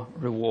your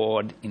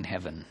reward in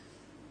heaven."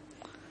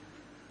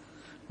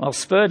 Well,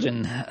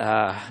 Spurgeon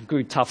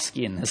grew tough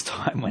skin as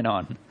time went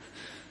on.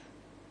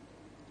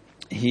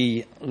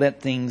 He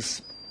let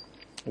things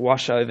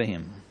wash over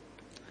him.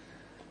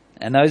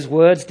 And those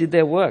words did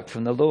their work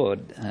from the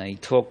Lord. He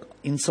took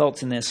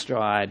insults in their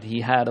stride.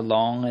 He had a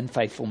long and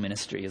faithful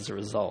ministry as a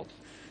result,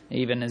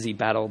 even as he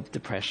battled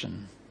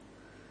depression.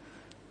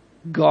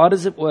 God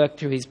is at work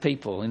through his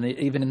people,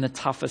 even in the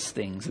toughest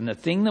things. And the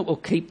thing that will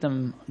keep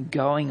them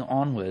going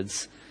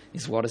onwards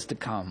is what is to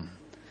come.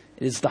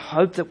 It is the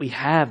hope that we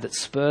have that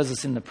spurs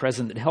us in the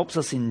present, that helps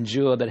us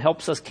endure, that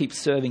helps us keep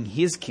serving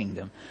his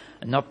kingdom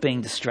and not being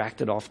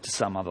distracted off to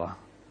some other.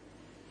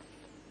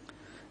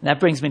 And that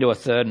brings me to a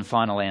third and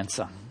final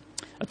answer.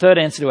 A third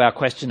answer to our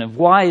question of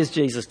why is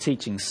Jesus'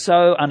 teaching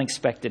so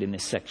unexpected in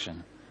this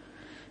section?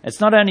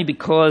 It's not only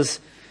because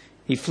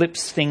he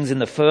flips things in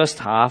the first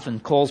half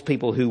and calls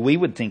people who we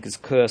would think is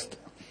cursed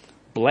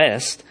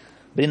blessed,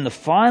 but in the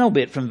final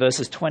bit from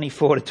verses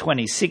 24 to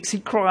 26, he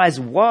cries,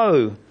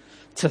 "Woe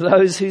to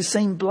those who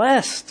seem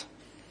blessed."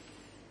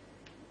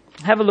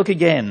 Have a look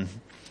again.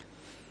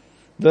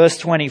 Verse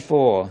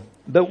 24.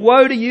 "But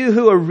woe to you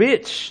who are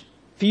rich,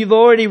 for you've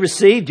already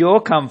received your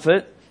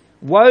comfort.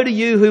 Woe to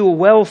you who are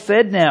well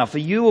fed now, for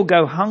you will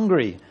go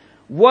hungry.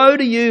 Woe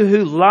to you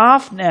who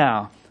laugh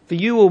now, for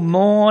you will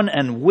mourn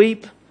and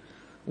weep.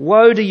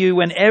 Woe to you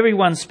when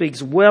everyone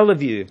speaks well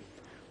of you,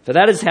 for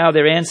that is how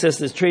their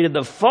ancestors treated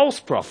the false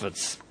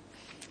prophets."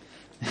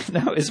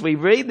 Now, as we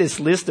read this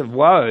list of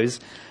woes,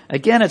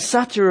 again, it's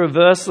such a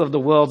reversal of the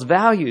world's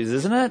values,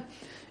 isn't it?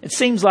 It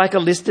seems like a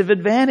list of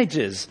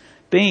advantages.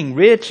 being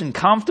rich and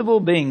comfortable,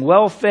 being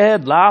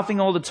well-fed, laughing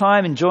all the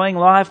time, enjoying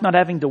life, not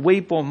having to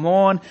weep or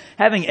mourn,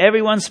 having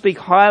everyone speak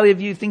highly of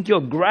you, think you're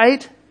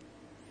great.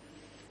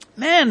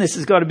 Man, this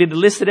has got to be the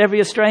list that every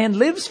Australian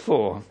lives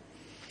for.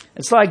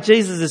 It's like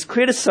Jesus is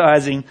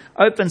criticising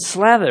Open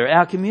Slather,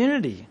 our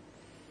community.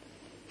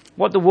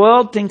 What the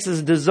world thinks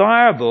is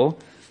desirable,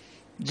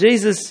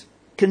 Jesus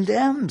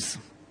condemns.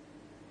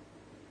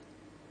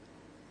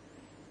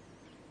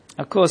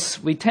 Of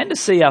course, we tend to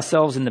see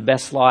ourselves in the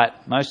best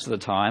light most of the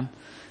time,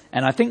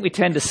 and I think we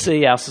tend to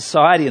see our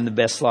society in the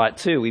best light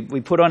too.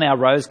 We put on our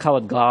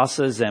rose-coloured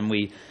glasses and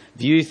we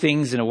view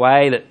things in a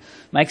way that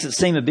makes it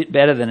seem a bit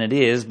better than it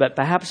is, but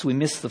perhaps we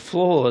miss the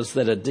flaws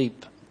that are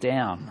deep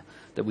down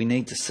that we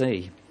need to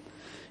see.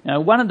 Now,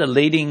 one of the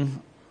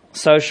leading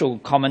social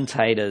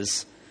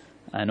commentators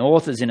and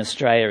authors in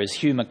Australia is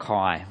Hugh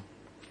Mackay.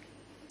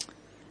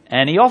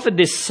 And he offered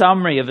this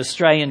summary of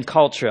Australian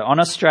culture on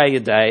Australia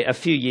Day a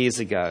few years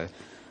ago,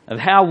 of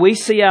how we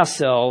see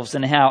ourselves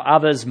and how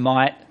others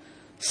might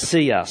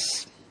see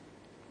us.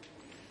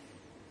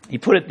 He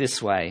put it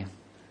this way: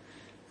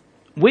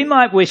 we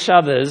might wish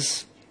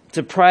others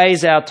to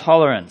praise our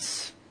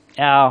tolerance,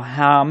 our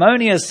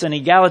harmonious and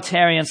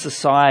egalitarian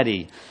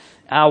society,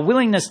 our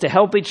willingness to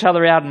help each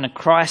other out in a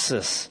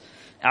crisis,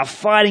 our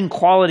fighting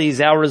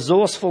qualities, our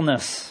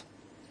resourcefulness,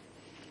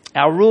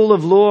 our rule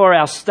of law,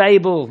 our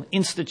stable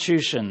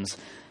institutions.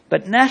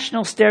 But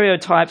national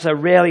stereotypes are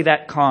rarely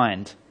that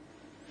kind.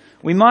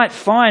 We might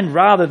find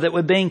rather that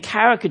we're being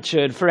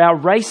caricatured for our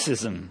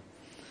racism,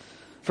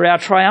 for our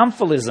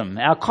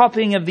triumphalism, our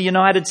copying of the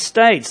United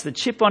States, the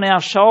chip on our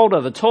shoulder,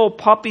 the tall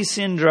poppy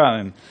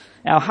syndrome,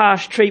 our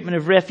harsh treatment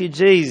of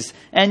refugees,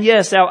 and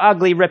yes, our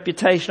ugly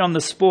reputation on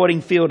the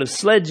sporting field of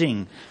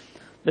sledging.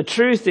 The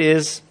truth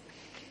is,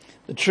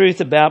 the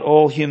truth about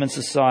all human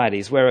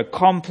societies, we're a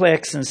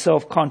complex and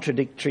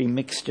self-contradictory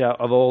mixture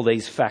of all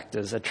these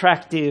factors,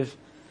 attractive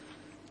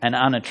and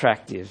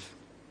unattractive.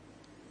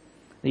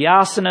 The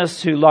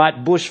arsonists who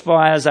light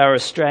bushfires are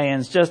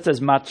Australians, just as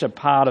much a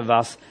part of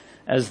us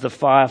as the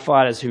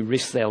firefighters who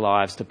risk their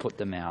lives to put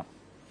them out.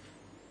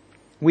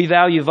 We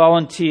value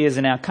volunteers,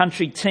 and our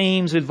country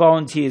teams with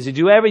volunteers who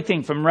do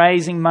everything from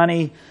raising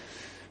money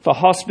for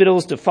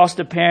hospitals to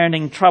foster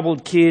parenting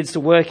troubled kids to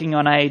working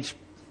on aid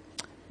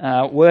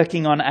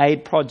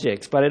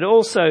projects. But it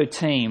also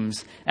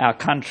teams our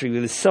country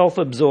with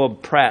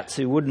self-absorbed prats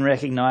who wouldn't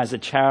recognise a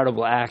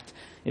charitable act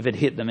if it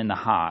hit them in the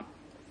heart.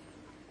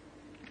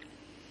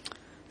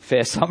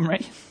 Fair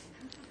summary?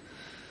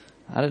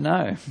 I don't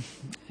know.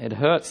 It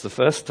hurts the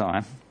first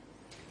time.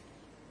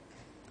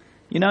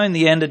 You know, in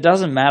the end, it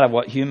doesn't matter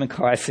what Hugh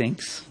Mackay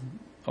thinks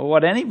or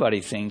what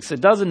anybody thinks.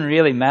 It doesn't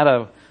really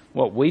matter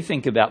what we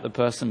think about the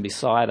person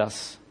beside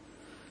us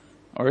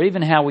or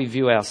even how we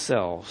view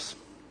ourselves.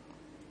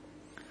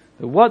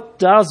 But what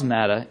does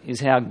matter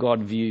is how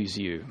God views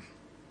you.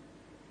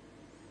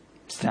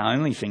 It's the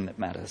only thing that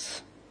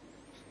matters.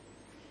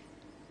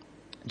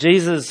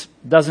 Jesus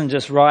doesn't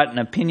just write an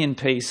opinion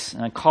piece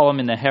and a column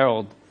in the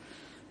Herald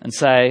and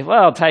say,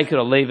 well, take it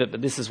or leave it,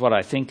 but this is what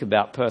I think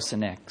about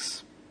person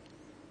X.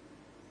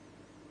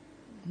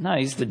 No,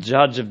 he's the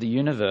judge of the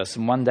universe,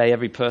 and one day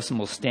every person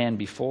will stand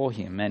before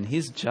him and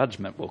his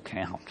judgment will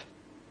count.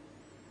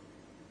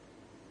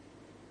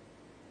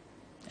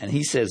 And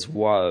he says,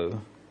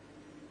 woe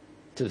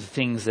to the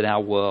things that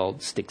our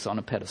world sticks on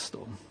a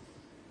pedestal.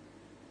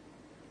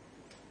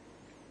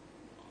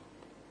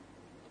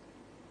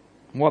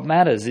 What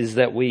matters is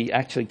that we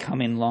actually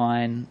come in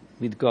line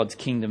with God's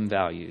kingdom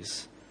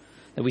values,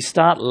 that we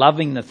start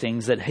loving the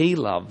things that he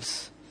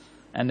loves,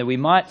 and that we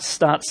might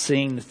start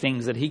seeing the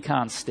things that he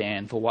can't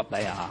stand for what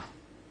they are.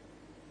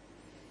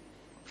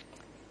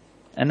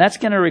 And that's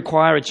going to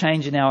require a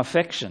change in our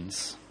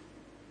affections.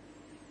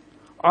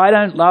 I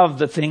don't love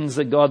the things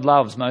that God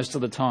loves most of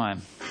the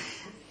time.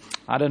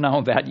 I don't know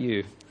about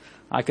you.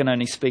 I can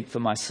only speak for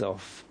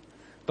myself.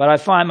 But I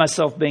find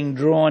myself being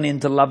drawn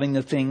into loving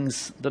the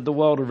things that the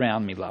world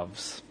around me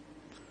loves,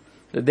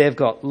 that they've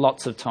got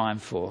lots of time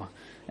for.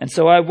 And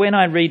so when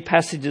I read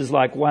passages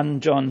like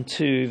 1 John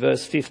 2,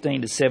 verse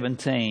 15 to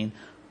 17,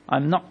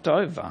 I'm knocked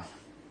over.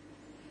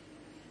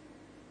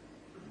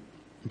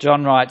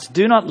 John writes,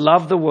 do not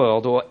love the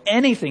world or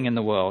anything in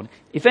the world.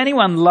 If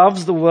anyone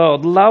loves the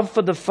world, love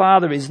for the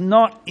Father is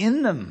not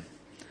in them.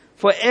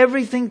 For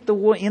everything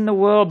in the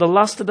world, the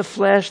lust of the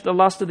flesh, the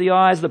lust of the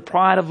eyes, the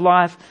pride of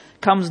life,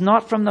 comes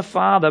not from the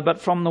Father,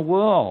 but from the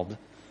world.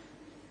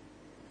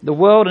 The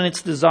world and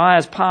its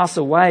desires pass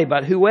away,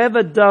 but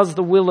whoever does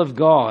the will of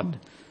God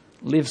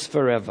lives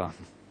forever.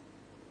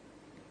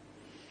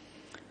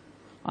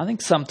 I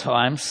think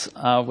sometimes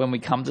when we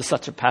come to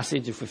such a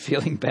passage, if we're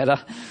feeling better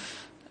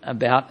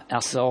about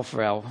ourselves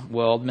or our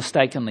world,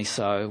 mistakenly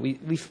so,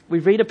 we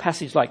read a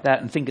passage like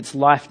that and think it's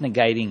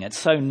life-negating. It's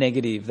so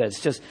negative that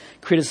it's just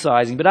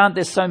criticising. But aren't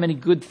there so many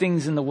good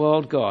things in the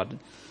world, God?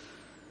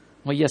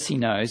 Well, yes, he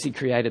knows. He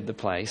created the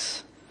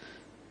place.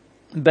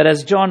 But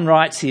as John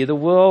writes here, the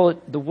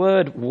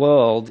word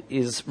world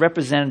is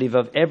representative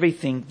of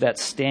everything that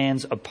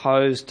stands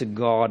opposed to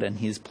God and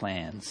his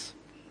plans.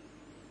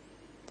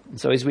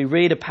 And so as we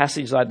read a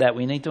passage like that,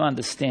 we need to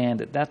understand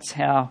that that's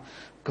how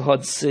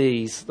God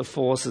sees the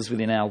forces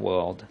within our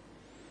world.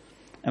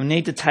 And we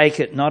need to take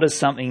it not as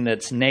something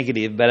that's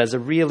negative, but as a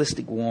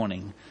realistic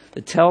warning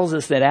that tells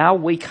us that our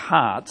weak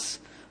hearts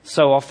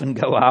so often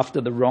go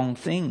after the wrong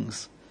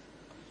things.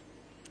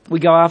 We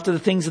go after the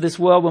things of this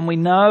world when we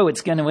know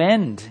it's going to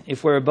end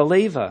if we're a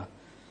believer.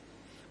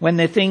 When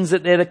they're things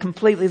that they're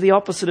completely the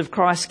opposite of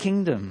Christ's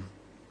kingdom.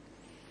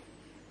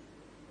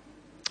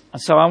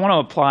 So I want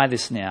to apply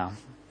this now.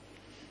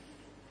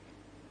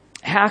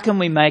 How can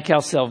we make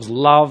ourselves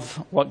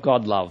love what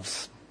God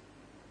loves?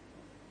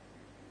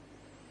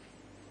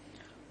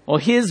 Well,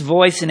 His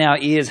voice in our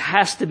ears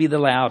has to be the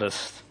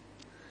loudest.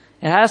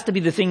 It has to be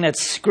the thing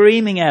that's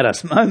screaming at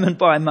us moment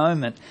by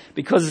moment,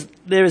 because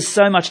there is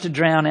so much to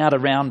drown out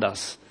around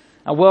us.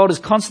 Our world is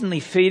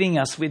constantly feeding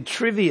us with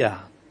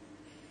trivia.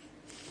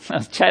 I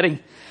was chatting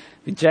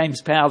with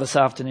James Powell this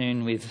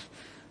afternoon with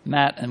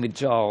Matt and with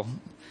Joel,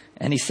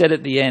 and he said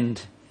at the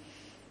end,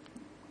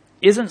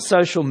 "Isn't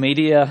social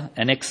media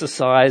an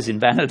exercise in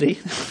vanity?"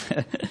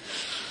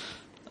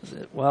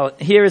 Well,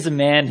 here is a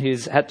man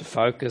who's had to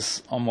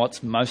focus on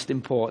what's most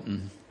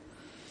important.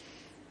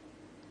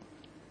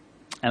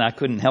 And I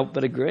couldn't help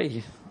but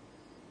agree.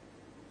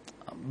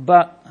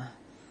 But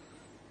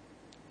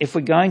if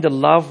we're going to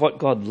love what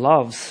God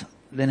loves,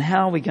 then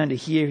how are we going to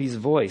hear His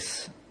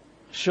voice?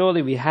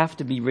 Surely we have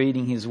to be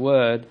reading His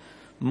word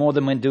more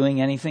than we're doing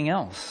anything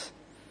else.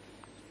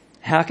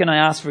 How can I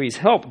ask for His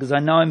help? Because I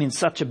know I'm in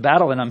such a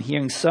battle and I'm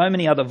hearing so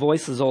many other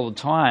voices all the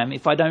time.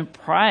 If I don't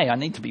pray, I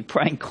need to be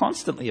praying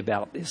constantly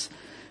about this,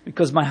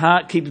 because my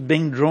heart keeps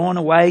being drawn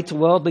away to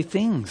worldly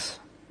things.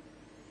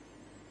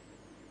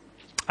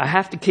 I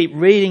have to keep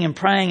reading and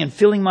praying and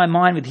filling my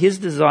mind with His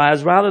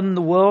desires rather than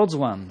the world's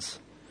ones.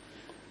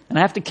 And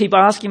I have to keep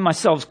asking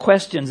myself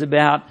questions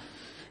about,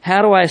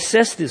 how do I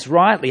assess this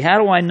rightly? How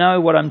do I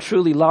know what I'm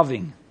truly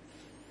loving?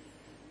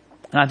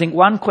 And I think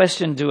one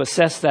question to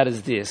assess that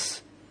is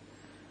this: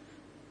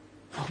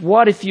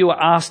 what if you were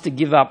asked to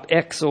give up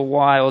X or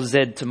Y or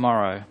Z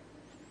tomorrow?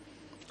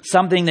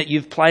 Something that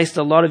you've placed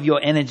a lot of your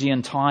energy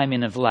and time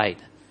in of late.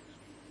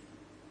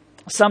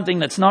 Something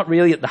that's not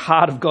really at the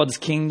heart of God's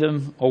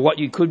kingdom or what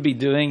you could be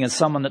doing as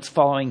someone that's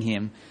following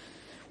Him.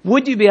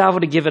 Would you be able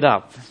to give it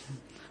up?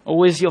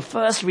 Or is your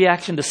first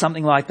reaction to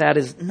something like that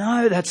is,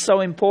 no, that's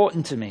so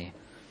important to me.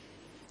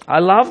 I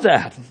love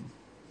that.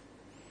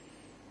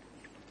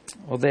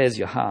 Well, there's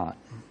your heart.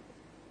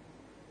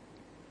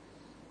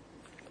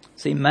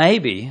 See,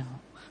 maybe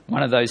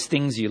one of those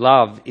things you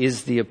love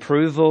is the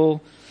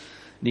approval,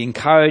 the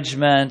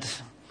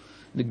encouragement,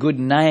 the good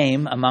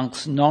name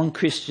amongst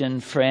non-Christian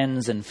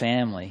friends and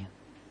family.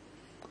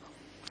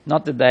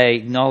 Not that they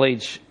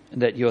acknowledge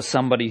that you're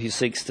somebody who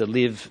seeks to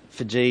live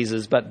for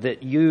Jesus, but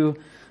that you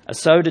are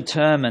so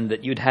determined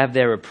that you'd have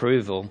their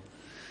approval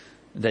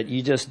that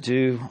you just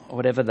do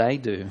whatever they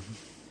do.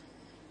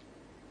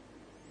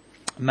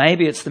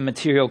 Maybe it's the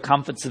material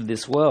comforts of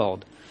this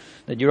world,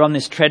 that you're on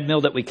this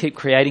treadmill that we keep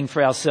creating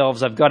for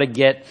ourselves. I've got to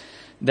get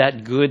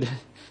that good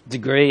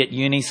degree at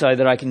uni so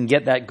that I can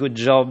get that good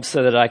job,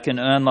 so that I can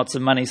earn lots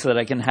of money, so that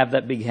I can have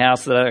that big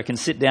house, so that I can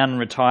sit down and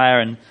retire.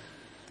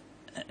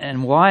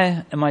 And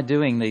why am I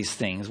doing these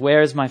things?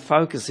 Where is my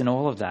focus in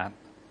all of that?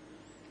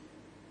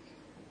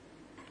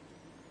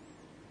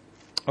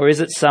 Or is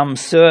it some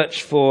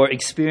search for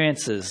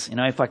experiences? You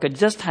know, if I could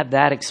just have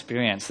that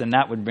experience, then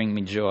that would bring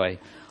me joy.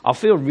 I'll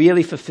feel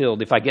really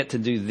fulfilled if I get to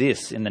do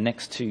this in the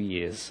next 2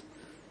 years,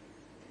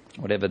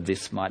 whatever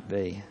this might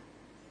be.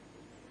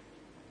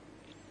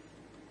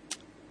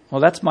 Well,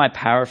 that's my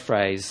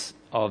paraphrase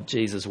of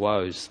Jesus'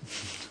 woes.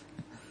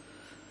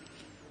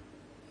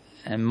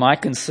 And my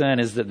concern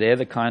is that they're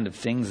the kind of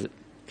things that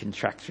can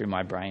track through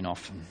my brain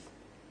often.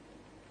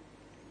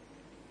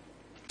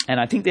 And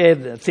I think they're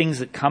the things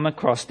that come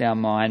across our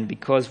mind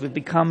because we've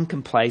become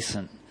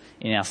complacent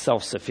in our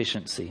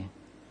self-sufficiency.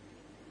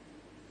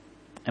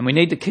 And we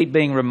need to keep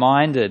being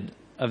reminded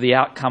of the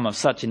outcome of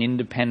such an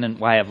independent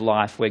way of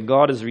life where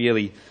God is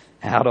really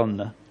out on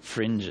the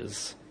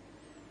fringes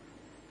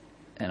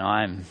and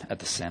I'm at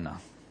the center.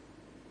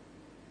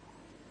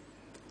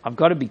 I've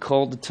got to be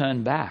called to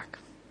turn back,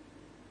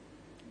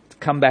 to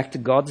come back to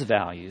God's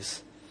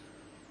values,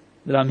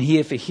 that I'm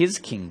here for His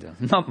kingdom,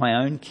 not my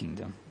own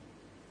kingdom.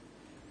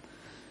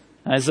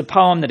 There's a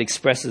poem that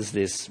expresses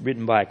this,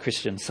 written by a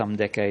Christian some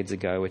decades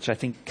ago, which I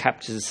think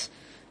captures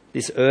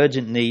this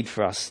urgent need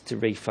for us to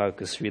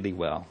refocus really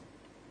well.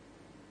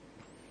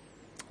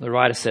 The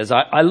writer says,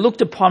 I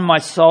looked upon my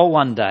soul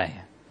one day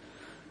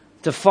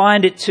to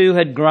find it too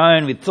had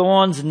grown with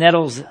thorns and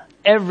nettles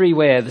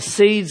everywhere, the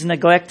seeds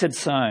neglected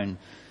sown.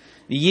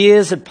 The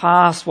years had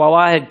passed while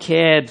I had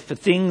cared for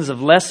things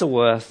of lesser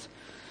worth.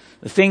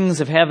 The things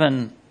of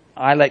heaven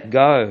I let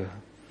go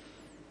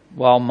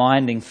while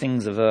minding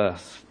things of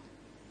earth.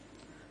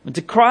 But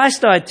to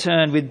Christ I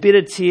turned with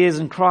bitter tears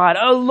and cried,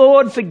 "O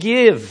Lord,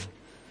 forgive.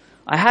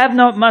 I have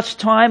not much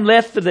time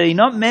left for Thee,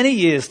 not many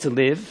years to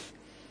live.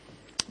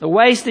 The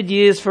wasted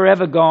years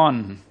forever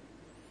gone.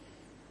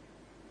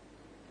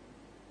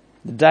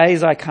 The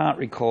days I can't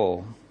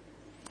recall.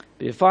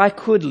 But if I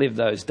could live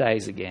those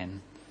days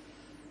again,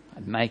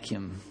 I'd make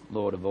him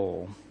Lord of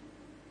all.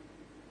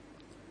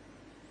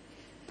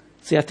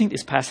 See, I think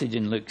this passage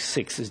in Luke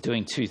 6 is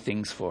doing two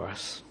things for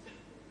us.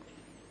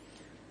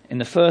 In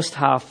the first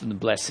half of the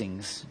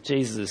blessings,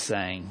 Jesus is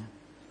saying,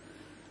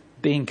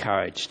 be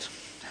encouraged.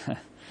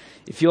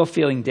 If you're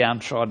feeling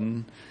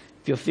downtrodden,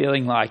 if you're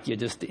feeling like you're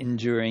just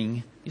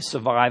enduring, you're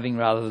surviving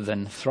rather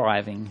than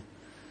thriving,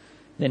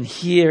 then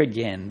hear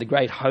again the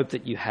great hope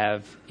that you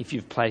have if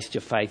you've placed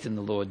your faith in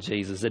the Lord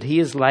Jesus, that he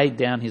has laid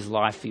down his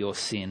life for your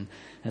sin,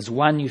 has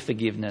won you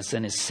forgiveness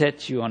and has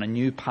set you on a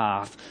new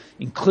path,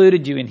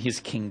 included you in his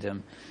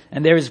kingdom,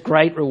 and there is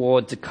great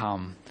reward to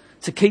come.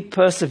 So keep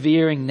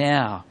persevering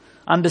now.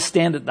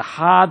 Understand that the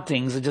hard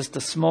things are just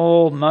a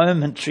small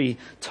momentary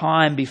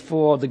time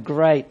before the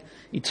great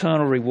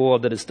eternal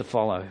reward that is to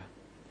follow.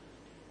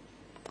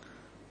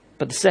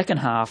 But the second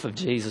half of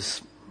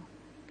Jesus'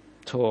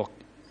 talk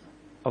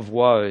of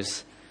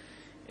woes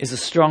is a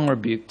strong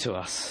rebuke to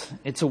us.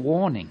 It's a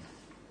warning.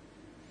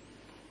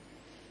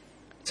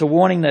 It's a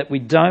warning that we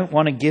don't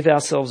want to give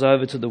ourselves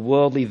over to the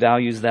worldly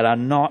values that are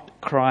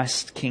not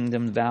Christ's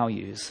kingdom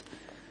values.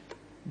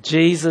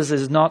 Jesus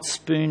is not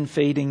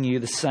spoon-feeding you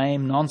the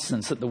same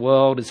nonsense that the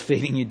world is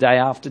feeding you day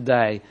after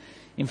day.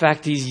 In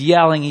fact, he's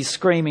yelling, he's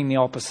screaming the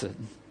opposite.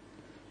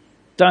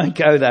 Don't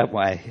go that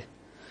way.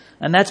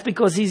 And that's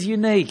because he's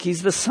unique.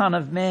 He's the Son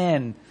of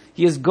Man.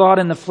 He is God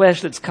in the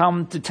flesh that's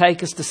come to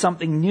take us to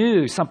something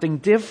new, something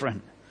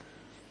different.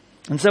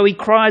 And so he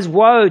cries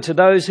woe to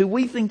those who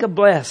we think are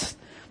blessed.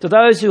 To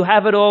those who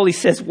have it all, he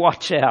says,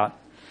 watch out.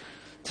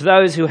 To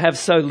those who have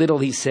so little,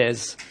 he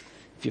says,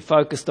 if you're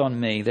focused on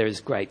me, there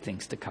is great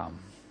things to come.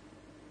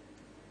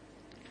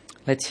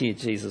 Let's hear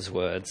Jesus'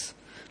 words.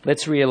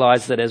 Let's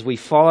realize that as we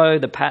follow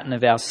the pattern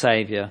of our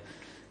Saviour,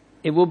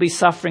 it will be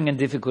suffering and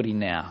difficulty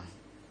now,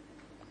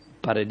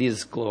 but it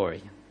is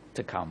glory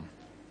to come.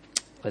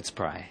 Let's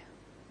pray.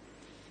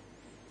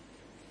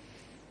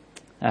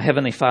 Our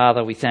Heavenly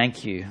Father, we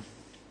thank you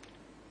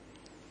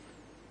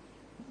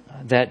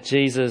that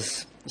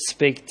Jesus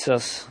speaks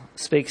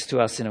to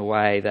us in a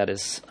way that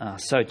is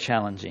so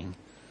challenging,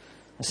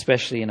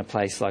 especially in a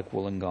place like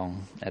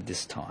Wollongong at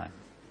this time.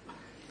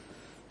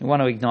 We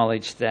want to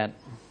acknowledge that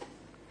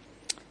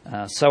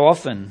so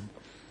often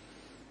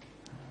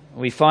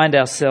we find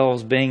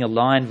ourselves being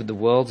aligned with the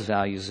world's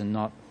values and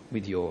not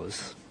with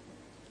yours,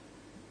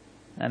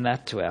 and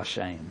that to our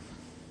shame.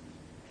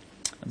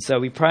 And so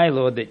we pray,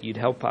 Lord, that you'd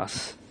help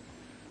us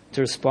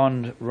to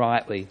respond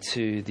rightly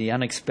to the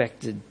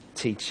unexpected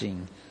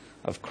teaching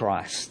of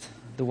Christ,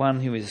 the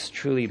one who is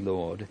truly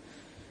Lord,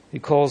 who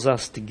calls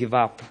us to give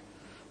up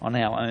on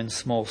our own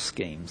small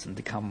schemes and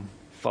to come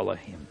follow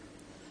him.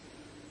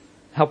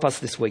 Help us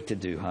this week to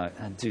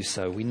do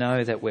so. We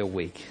know that we're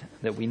weak,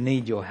 that we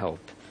need your help.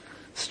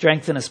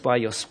 Strengthen us by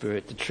your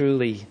Spirit to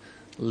truly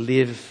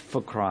live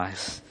for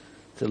Christ,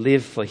 to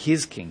live for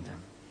his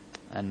kingdom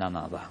and none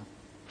other.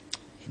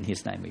 In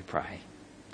his name we pray.